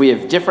because we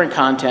have different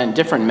content,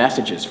 different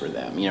messages for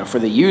them. For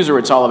the user,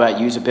 it's all about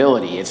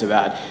usability. It's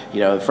about,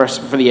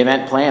 first for the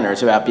event planner,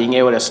 it's about being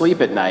able to sleep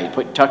at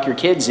night, tuck your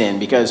kids in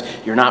because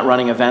you're not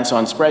running events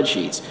on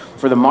spreadsheets.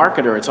 For the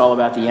marketer, it's all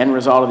about the end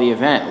result of the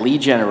event,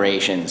 lead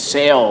generation,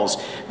 sales.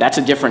 That's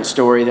a different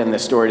story than the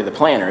story to the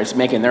planner. It's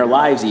making their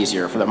lives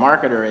easier. For the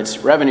marketer, it's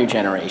revenue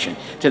generation.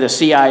 To the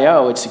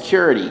CIO, it's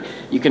security.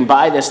 You can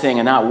buy this thing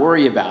and not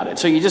worry about it.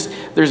 So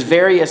there's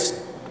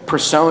various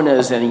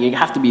personas, and you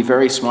have to be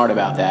very smart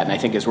about that. And I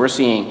think as we're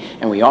seeing,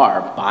 and we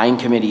are, buying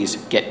committees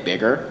get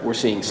bigger. We're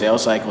seeing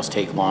sales cycles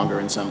take longer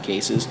in some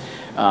cases.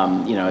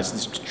 It's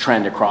this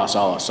trend across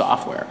all of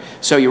software.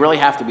 So you really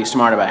have to be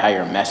smart about how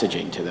you're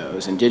messaging to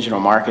those. And digital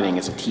marketing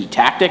is a key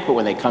tactic, but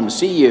when they come to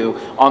see you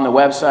on the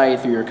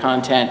website, through your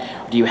content,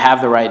 do you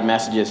have the right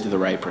messages to the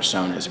right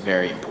personas?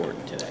 Very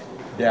important today.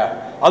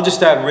 Yeah, I'll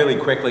just add really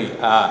quickly,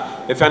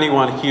 if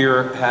anyone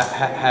here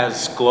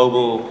has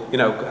global,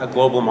 a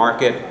global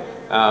market,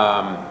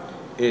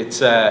 it's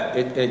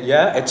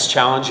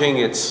challenging.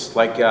 It's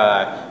like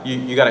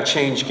you got to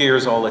change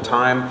gears all the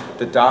time.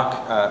 The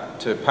DACH,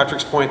 to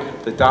Patrick's point,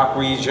 the DACH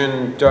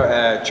region,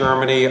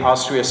 Germany,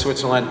 Austria,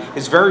 Switzerland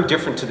is very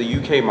different to the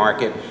UK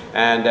market,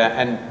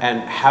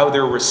 and how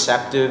they're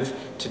receptive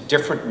to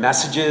different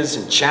messages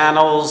and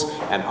channels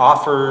and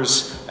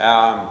offers.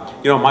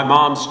 My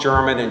mom's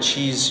German, and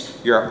she's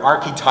your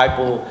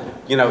archetypal,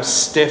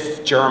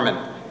 stiff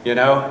German. you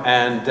know,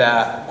 and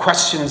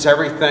questions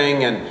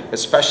everything, and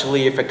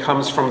especially if it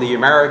comes from the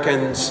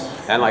Americans,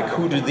 and like,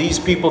 who do these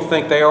people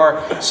think they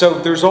are? So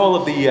there's all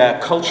of the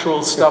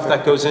cultural stuff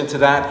that goes into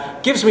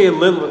that. Gives me a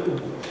little,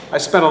 I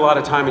spent a lot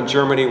of time in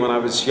Germany when I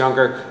was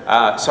younger,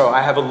 so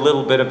I have a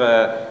little bit of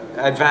a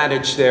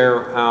advantage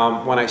there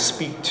when I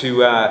speak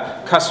to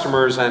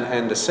customers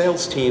and the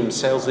sales team,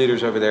 sales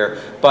leaders over there.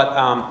 But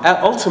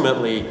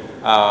ultimately,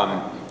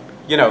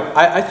 you know,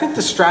 I think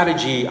the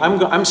strategy,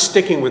 I'm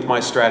sticking with my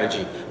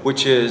strategy,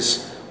 which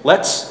is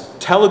let's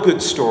tell a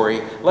good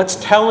story. Let's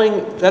tell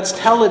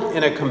it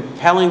in a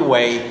compelling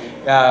way,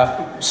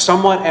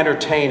 somewhat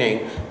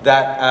entertaining,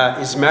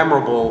 that is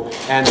memorable,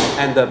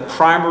 and the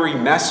primary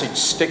message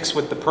sticks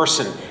with the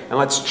person. And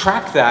let's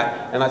track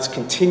that, and let's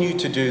continue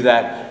to do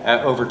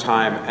that over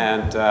time.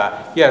 And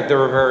yeah,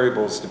 there are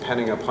variables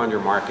depending upon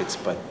your markets,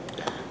 but.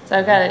 So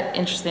I've got an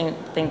interesting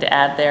thing to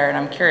add there, and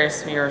I'm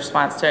curious for your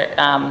response to it.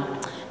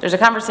 There's a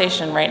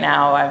conversation right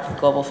now, I have a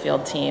global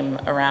field team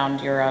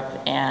around Europe,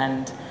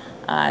 and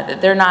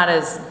they're not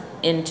as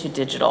into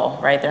digital,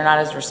 right? They're not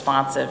as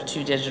responsive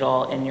to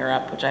digital in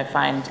Europe, which I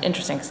find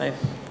interesting because,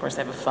 of course,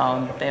 they have a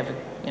phone, they have,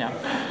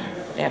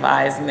 they have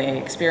eyes, and they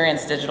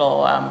experience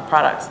digital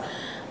products.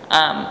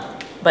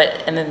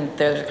 And then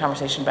there's a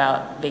conversation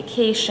about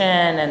vacation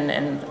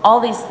and all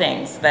these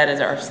things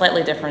that are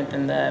slightly different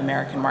than the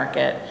American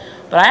market.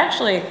 But I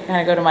actually kind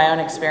of go to my own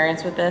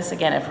experience with this.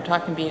 Again, if we're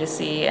talking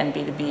B2C and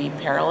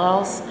B2B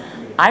parallels,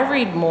 I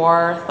read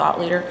more thought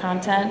leader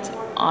content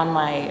on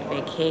my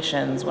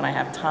vacations when I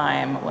have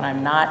time, when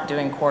I'm not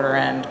doing quarter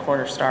end,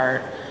 quarter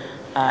start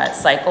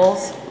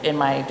cycles in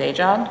my day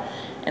job.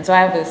 And so I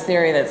have this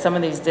theory that some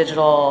of these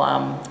digital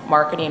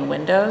marketing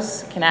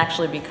windows can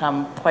actually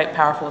become quite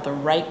powerful with the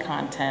right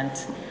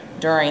content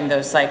during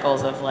those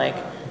cycles of like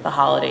the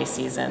holiday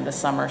season, the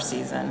summer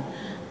season.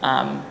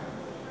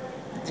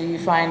 Do you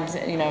find,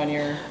 in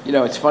your...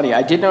 It's funny.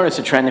 I did notice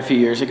a trend a few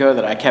years ago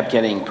that I kept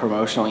getting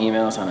promotional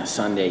emails on a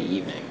Sunday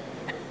evening,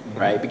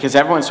 right? Because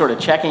everyone's sort of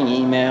checking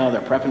email, they're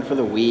prepping for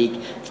the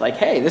week. It's like,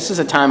 hey, this is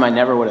a time I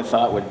never would have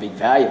thought would be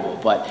valuable,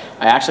 but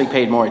I actually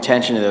paid more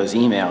attention to those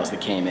emails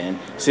that came in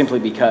simply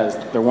because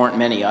there weren't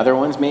many other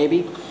ones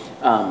maybe.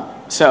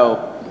 It's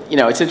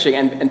interesting.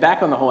 And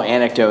back on the whole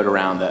anecdote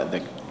around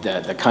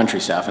the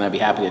country stuff, and I'd be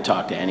happy to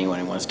talk to anyone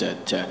who wants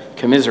to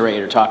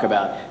commiserate or talk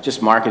about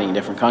just marketing in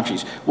different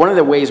countries. One of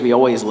the ways we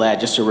always led,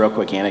 just a real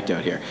quick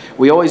anecdote here,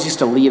 we always used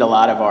to lead a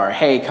lot of our,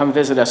 hey, come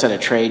visit us at a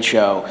trade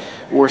show.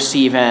 We're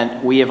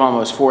Cvent. We have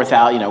almost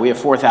 4,000, we have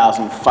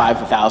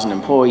 5,000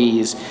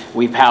 employees.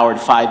 We've powered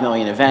 5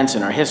 million events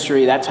in our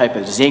history. That type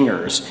of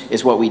zingers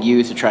is what we'd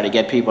use to try to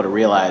get people to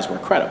realize we're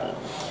credible.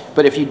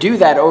 But if you do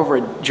that over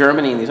in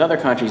Germany and these other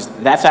countries,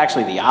 that's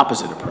actually the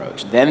opposite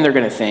approach. Then they're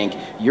going to think,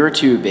 you're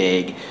too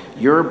big,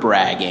 you're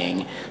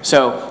bragging.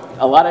 So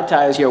a lot of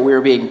times, we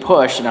were being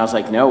pushed, and I was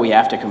like, no, we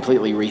have to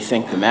completely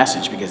rethink the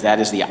message, because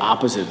that is the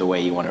opposite of the way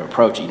you want to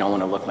approach it. You don't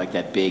want to look like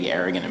that big,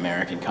 arrogant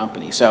American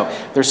company. So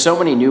there's so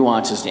many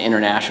nuances to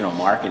international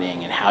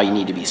marketing and how you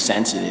need to be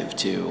sensitive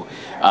to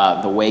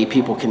the way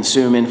people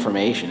consume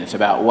information. It's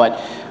about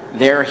what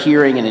they're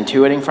hearing and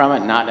intuiting from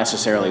it, not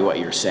necessarily what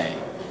you're saying.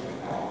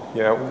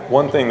 Yeah,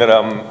 one thing that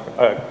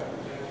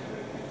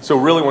so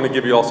really want to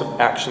give you all some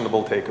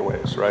actionable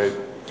takeaways, right?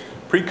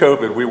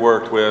 Pre-COVID, we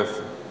worked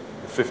with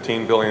a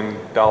 $15 billion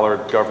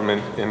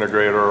government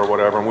integrator or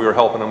whatever, and we were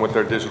helping them with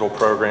their digital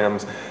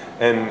programs.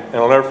 And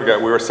I'll never forget,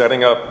 we were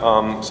setting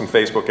up some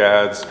Facebook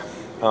ads,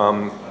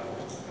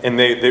 and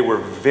they were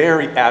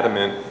very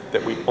adamant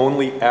that we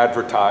only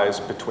advertise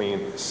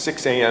between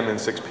 6 a.m.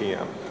 and 6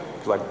 p.m.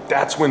 Like,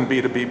 that's when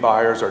B2B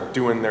buyers are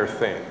doing their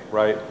thing,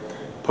 right?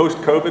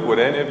 Post-COVID, would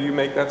any of you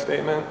make that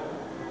statement?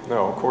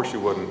 No, of course you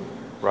wouldn't,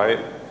 right?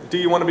 Do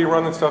you want to be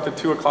running stuff at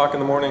 2 o'clock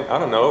in the morning? I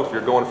don't know. If you're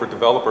going for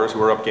developers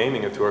who are up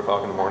gaming at 2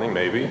 o'clock in the morning,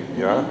 maybe.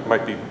 Yeah,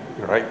 might be,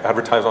 right?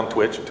 Advertise on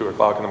Twitch at 2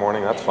 o'clock in the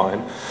morning, that's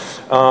fine.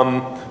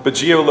 But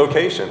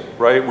geolocation,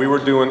 right? We were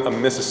doing a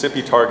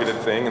Mississippi targeted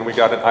thing, and we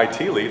got an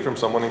IT lead from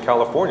someone in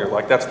California.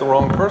 Like, that's the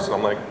wrong person.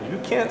 I'm like, you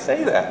can't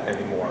say that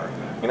anymore.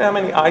 You know how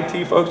many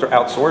IT folks are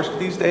outsourced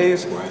these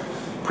days?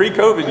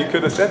 Pre-COVID, you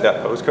could have said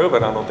that.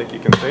 Post-COVID, I don't think you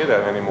can say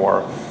that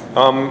anymore.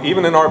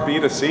 Even in our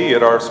B2C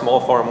at our small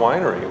farm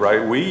winery,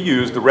 right, we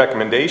use the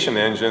recommendation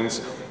engines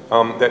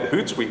that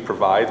Hootsuite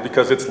provides,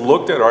 because it's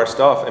looked at our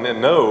stuff and it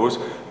knows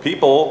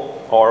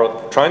people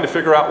are trying to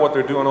figure out what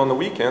they're doing on the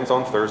weekends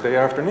on Thursday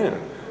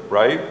afternoon,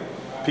 right?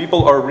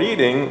 People are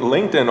reading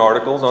LinkedIn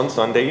articles on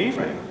Sunday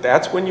evening.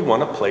 That's when you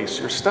want to place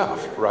your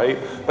stuff, right?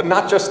 But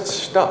not just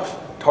stuff.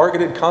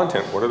 Targeted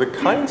content. What are the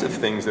kinds of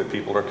things that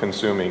people are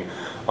consuming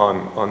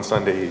on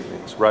Sunday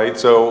evenings, right?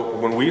 So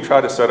when we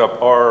try to set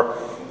up our,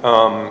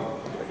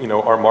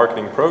 our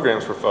marketing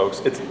programs for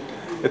folks,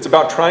 it's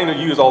about trying to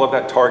use all of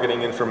that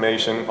targeting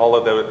information, all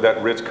of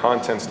that rich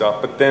content stuff,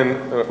 but then,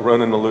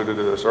 Ronan alluded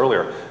to this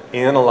earlier,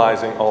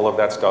 analyzing all of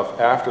that stuff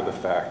after the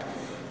fact.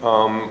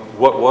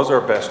 What was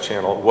our best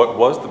channel? What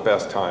was the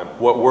best time?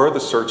 What were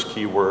the search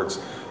keywords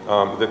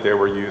that they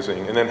were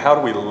using. And then how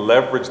do we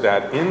leverage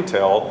that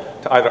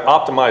intel to either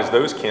optimize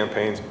those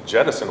campaigns,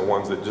 jettison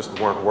ones that just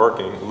weren't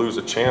working, lose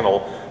a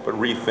channel, but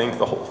rethink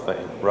the whole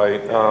thing,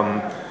 right?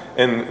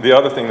 And the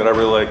other thing that I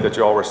really like that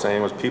y'all were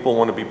saying was people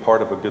want to be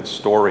part of a good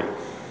story.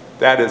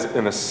 That is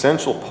an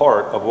essential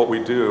part of what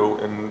we do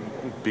in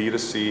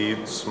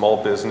B2C,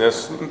 small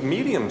business,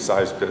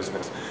 medium-sized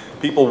business.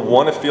 People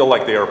want to feel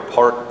like they are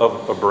part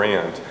of a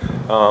brand.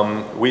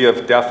 We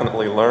have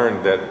definitely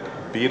learned that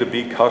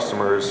B2B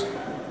customers,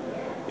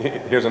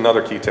 here's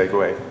another key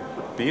takeaway.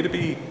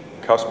 B2B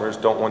customers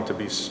don't want to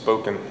be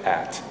spoken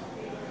at.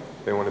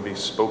 They want to be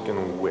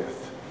spoken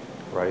with,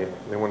 right?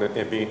 They want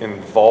to be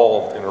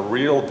involved in a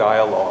real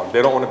dialogue.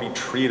 They don't want to be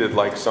treated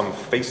like some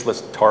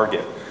faceless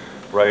target,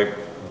 right?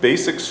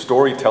 Basic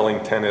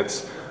storytelling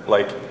tenets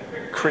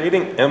like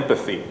creating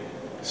empathy,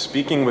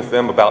 speaking with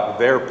them about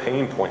their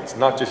pain points,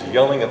 not just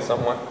yelling at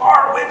someone,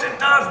 our widget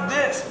does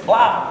this,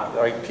 blah.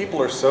 Right?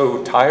 People are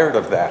so tired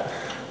of that,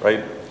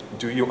 right?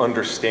 Do you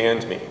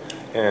understand me?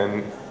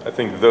 And I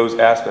think those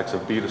aspects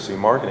of B2C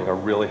marketing are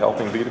really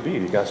helping B2B. Do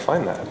you guys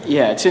find that?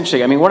 Yeah, it's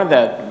interesting. I mean, one of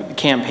the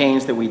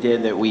campaigns that we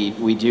did that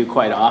we do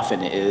quite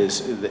often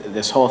is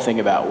this whole thing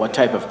about what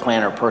type of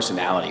planner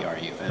personality are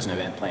you as an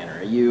event planner?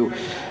 Are you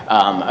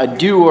a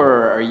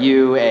doer? Are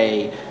you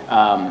a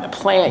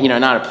plan? You know,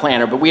 not a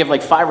planner, but we have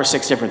like 5 or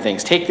 6 different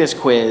things. Take this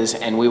quiz,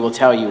 and we will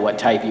tell you what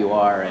type you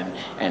are,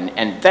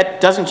 and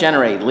that doesn't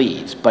generate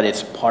leads, but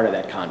it's part of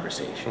that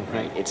conversation,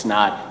 right? It's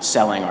not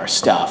selling our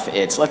stuff.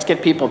 It's let's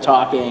get people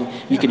talking.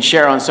 You can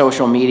share on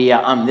social media,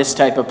 I'm this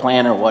type of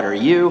planner, what are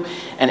you?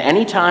 And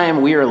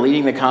anytime we are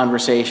leading the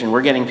conversation,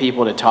 we're getting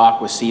people to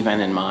talk with Cvent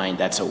in mind,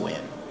 that's a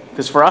win.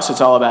 Because for us, it's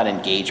all about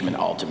engagement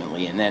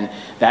ultimately, and then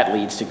that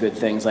leads to good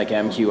things like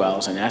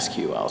MQLs and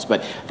SQLs.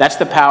 But that's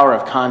the power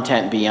of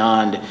content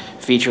beyond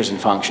features and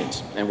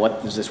functions. And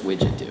what does this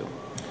widget do?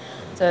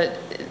 So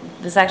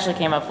this actually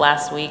came up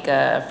last week.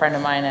 A friend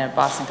of mine at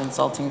Boston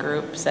Consulting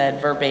Group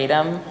said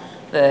verbatim,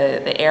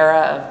 the era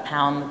of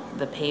pound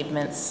the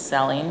pavement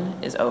selling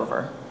is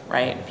over,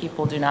 right?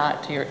 People do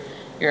not, to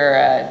your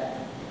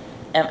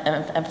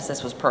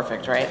emphasis was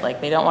perfect, right? Like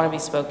they don't want to be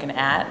spoken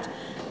at.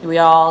 We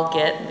all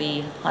get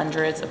the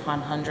hundreds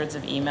upon hundreds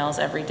of emails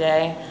every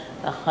day,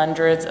 the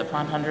hundreds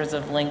upon hundreds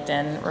of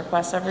LinkedIn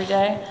requests every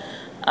day.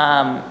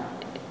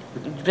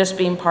 Just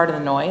being part of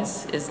the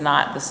noise is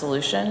not the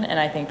solution, and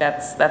I think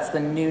that's the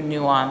new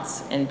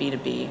nuance in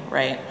B2B,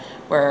 right?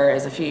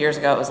 Whereas a few years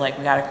ago it was like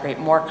we got to create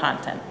more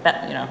content,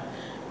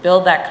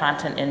 build that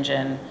content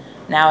engine.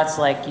 Now it's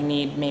like you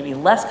need maybe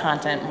less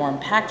content, more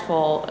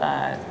impactful,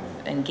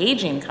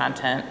 engaging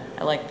content.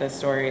 I like the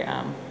story.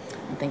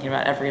 I'm thinking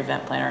about every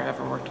event planner I've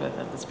ever worked with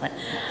at this point.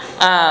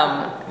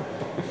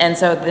 And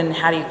so then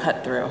how do you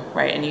cut through,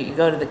 right? And you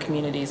go to the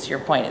communities, to your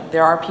point.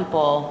 There are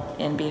people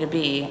in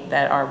B2B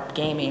that are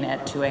gaming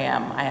at 2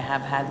 a.m. I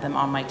have had them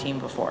on my team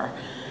before.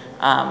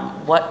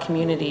 What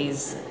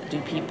communities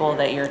do people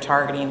that you're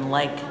targeting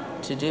like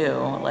to do?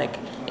 Like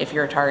if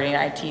you're targeting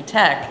IT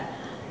tech,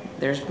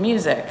 there's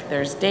music,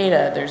 there's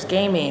data, there's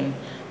gaming.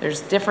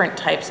 There's different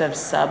types of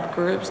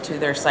subgroups to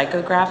their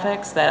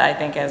psychographics that I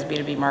think as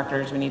B2B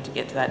marketers, we need to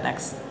get to that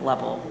next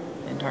level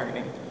in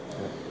targeting.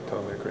 Yeah,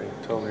 totally agree,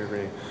 totally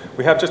agree.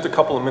 We have just a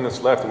couple of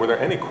minutes left. Were there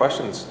any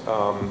questions?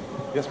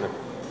 Yes, ma'am.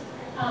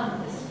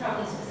 This is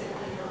probably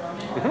specifically for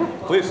Roman.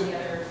 Please. The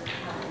other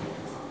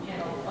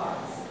panel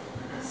thoughts.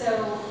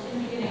 So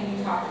in the beginning,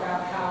 you talked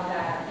about how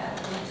that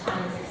lead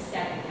time is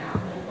extending now,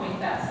 from the point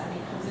that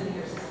somebody comes into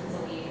your system to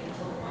lead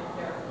until the point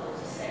they're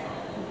close to sale.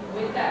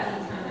 With that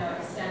lead time now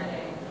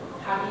extending,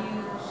 how do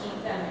you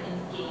keep them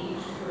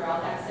engaged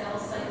throughout that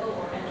sales cycle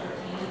or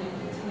entertaining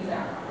and continue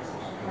that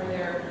conversation? Are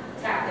there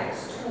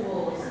tactics,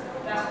 tools,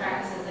 best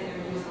practices that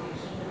you're using to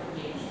keep them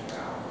engaged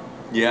throughout?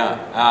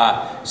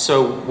 Yeah,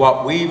 so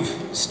what we've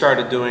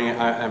started doing,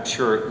 I'm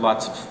sure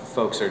lots of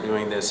folks are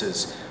doing this,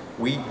 is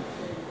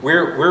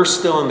we're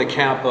still in the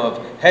camp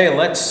of, hey,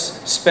 let's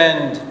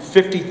spend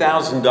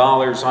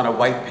 $50,000 on a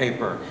white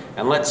paper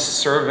and let's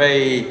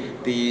survey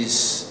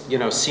these,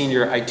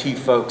 senior IT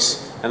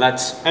folks. And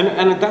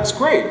that's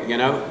great,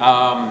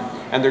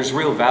 and there's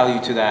real value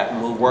to that.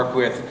 And we'll work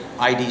with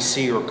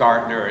IDC or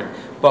Gartner.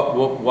 But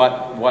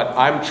what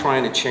I'm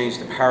trying to change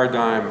the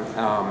paradigm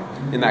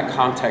in that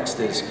context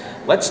is,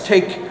 let's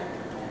take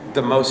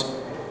the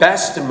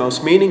best and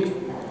most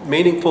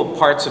meaningful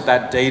parts of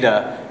that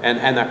data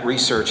and that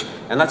research,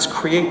 and let's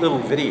create little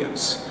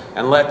videos,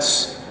 and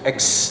let's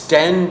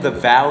extend the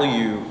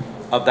value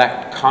of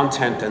that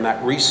content and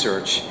that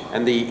research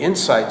and the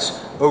insights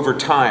over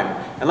time,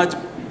 and let's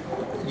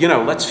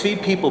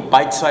feed people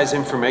bite-sized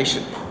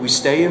information. We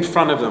stay in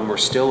front of them, we're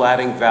still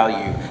adding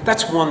value.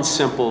 That's one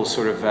simple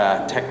sort of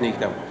technique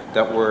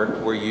that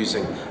we're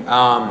using.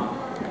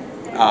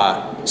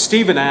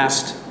 Stephen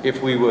asked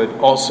if we would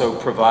also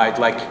provide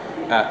like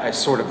a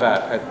sort of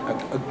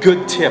a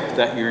good tip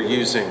that you're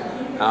using.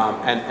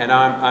 And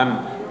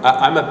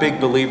I'm a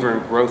big believer in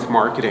growth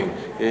marketing.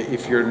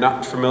 If you're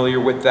not familiar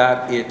with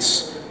that,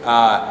 it's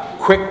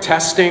quick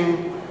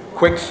testing,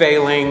 quick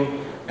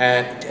failing,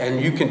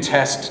 and you can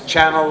test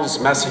channels,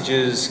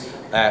 messages,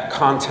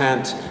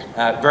 content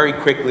very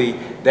quickly.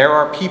 There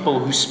are people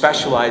who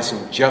specialize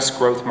in just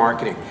growth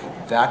marketing.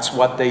 That's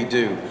what they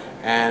do.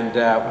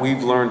 And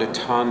we've learned a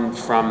ton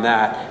from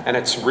that, and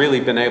it's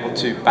really been able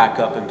to back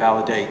up and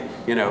validate,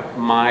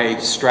 my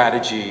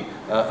strategy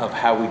of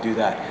how we do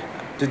that.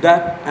 Did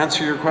that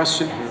answer your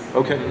question?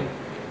 Okay. I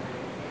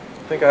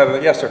think I have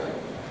it. Yes, sir.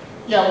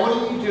 Yeah, what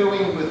are you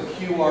doing with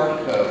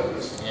QR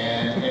codes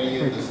and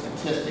any of the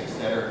statistics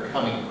that are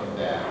coming from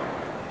that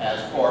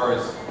as far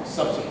as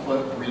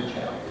subsequent reach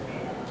out?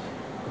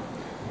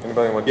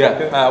 Anybody want to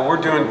jump in?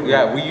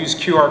 We use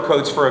QR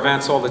codes for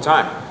events all the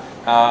time.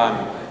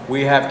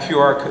 We have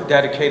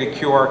dedicated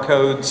QR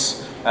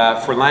codes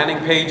for landing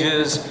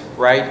pages,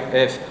 right?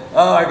 If,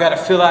 I got to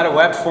fill out a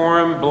web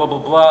form, blah, blah,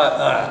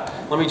 blah,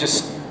 let me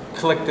just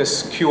click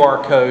this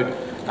QR code.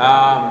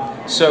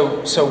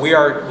 So we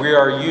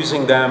are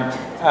using them,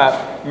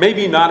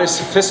 maybe not as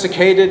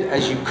sophisticated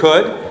as you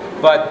could,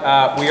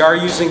 but we are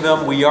using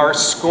them. We are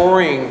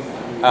scoring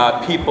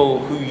people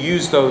who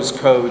use those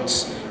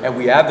codes, and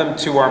we add them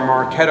to our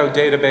Marketo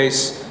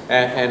database,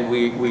 and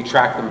we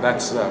track them.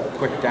 That's a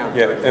quick down.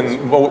 Yeah,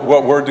 and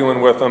what we're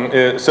doing with them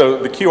is, so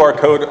the QR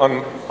code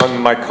on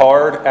my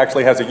card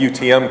actually has a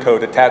UTM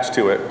code attached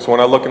to it. So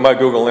when I look at my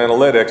Google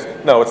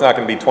Analytics, no, it's not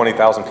going to be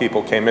 20,000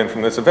 people came in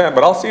from this event,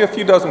 but I'll see a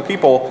few dozen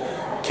people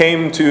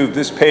came to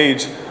this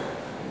page.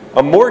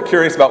 I'm more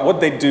curious about what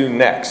they do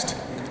next,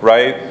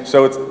 right?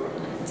 So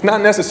it's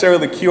not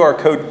necessarily the QR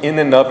code in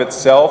and of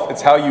itself,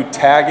 it's how you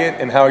tag it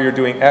and how you're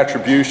doing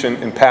attribution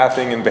and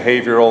pathing and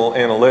behavioral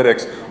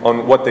analytics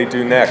on what they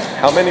do next.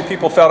 How many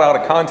people filled out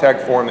a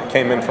contact form that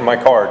came in from my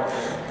card?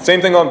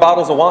 Same thing on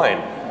bottles of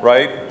wine,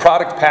 right?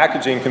 Product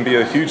packaging can be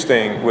a huge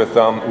thing with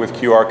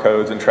QR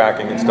codes and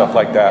tracking and stuff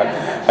like that.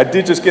 I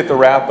did just get the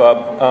wrap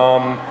up.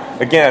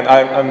 Again,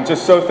 I'm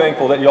just so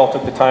thankful that you all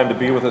took the time to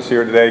be with us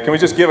here today. Can we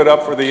just give it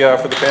up for the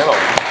panel?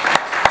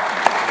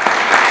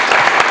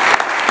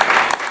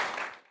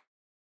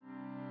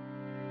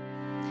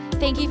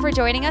 Thank you for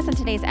joining us on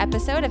today's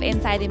episode of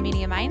Inside the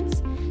Media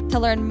Minds. To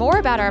learn more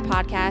about our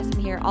podcast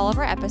and hear all of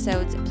our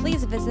episodes,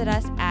 please visit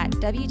us at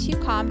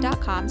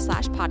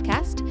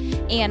w2com.com/podcast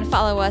and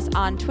follow us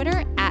on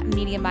Twitter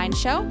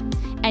 @MediaMindShow.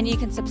 And you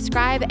can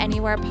subscribe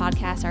anywhere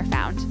podcasts are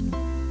found.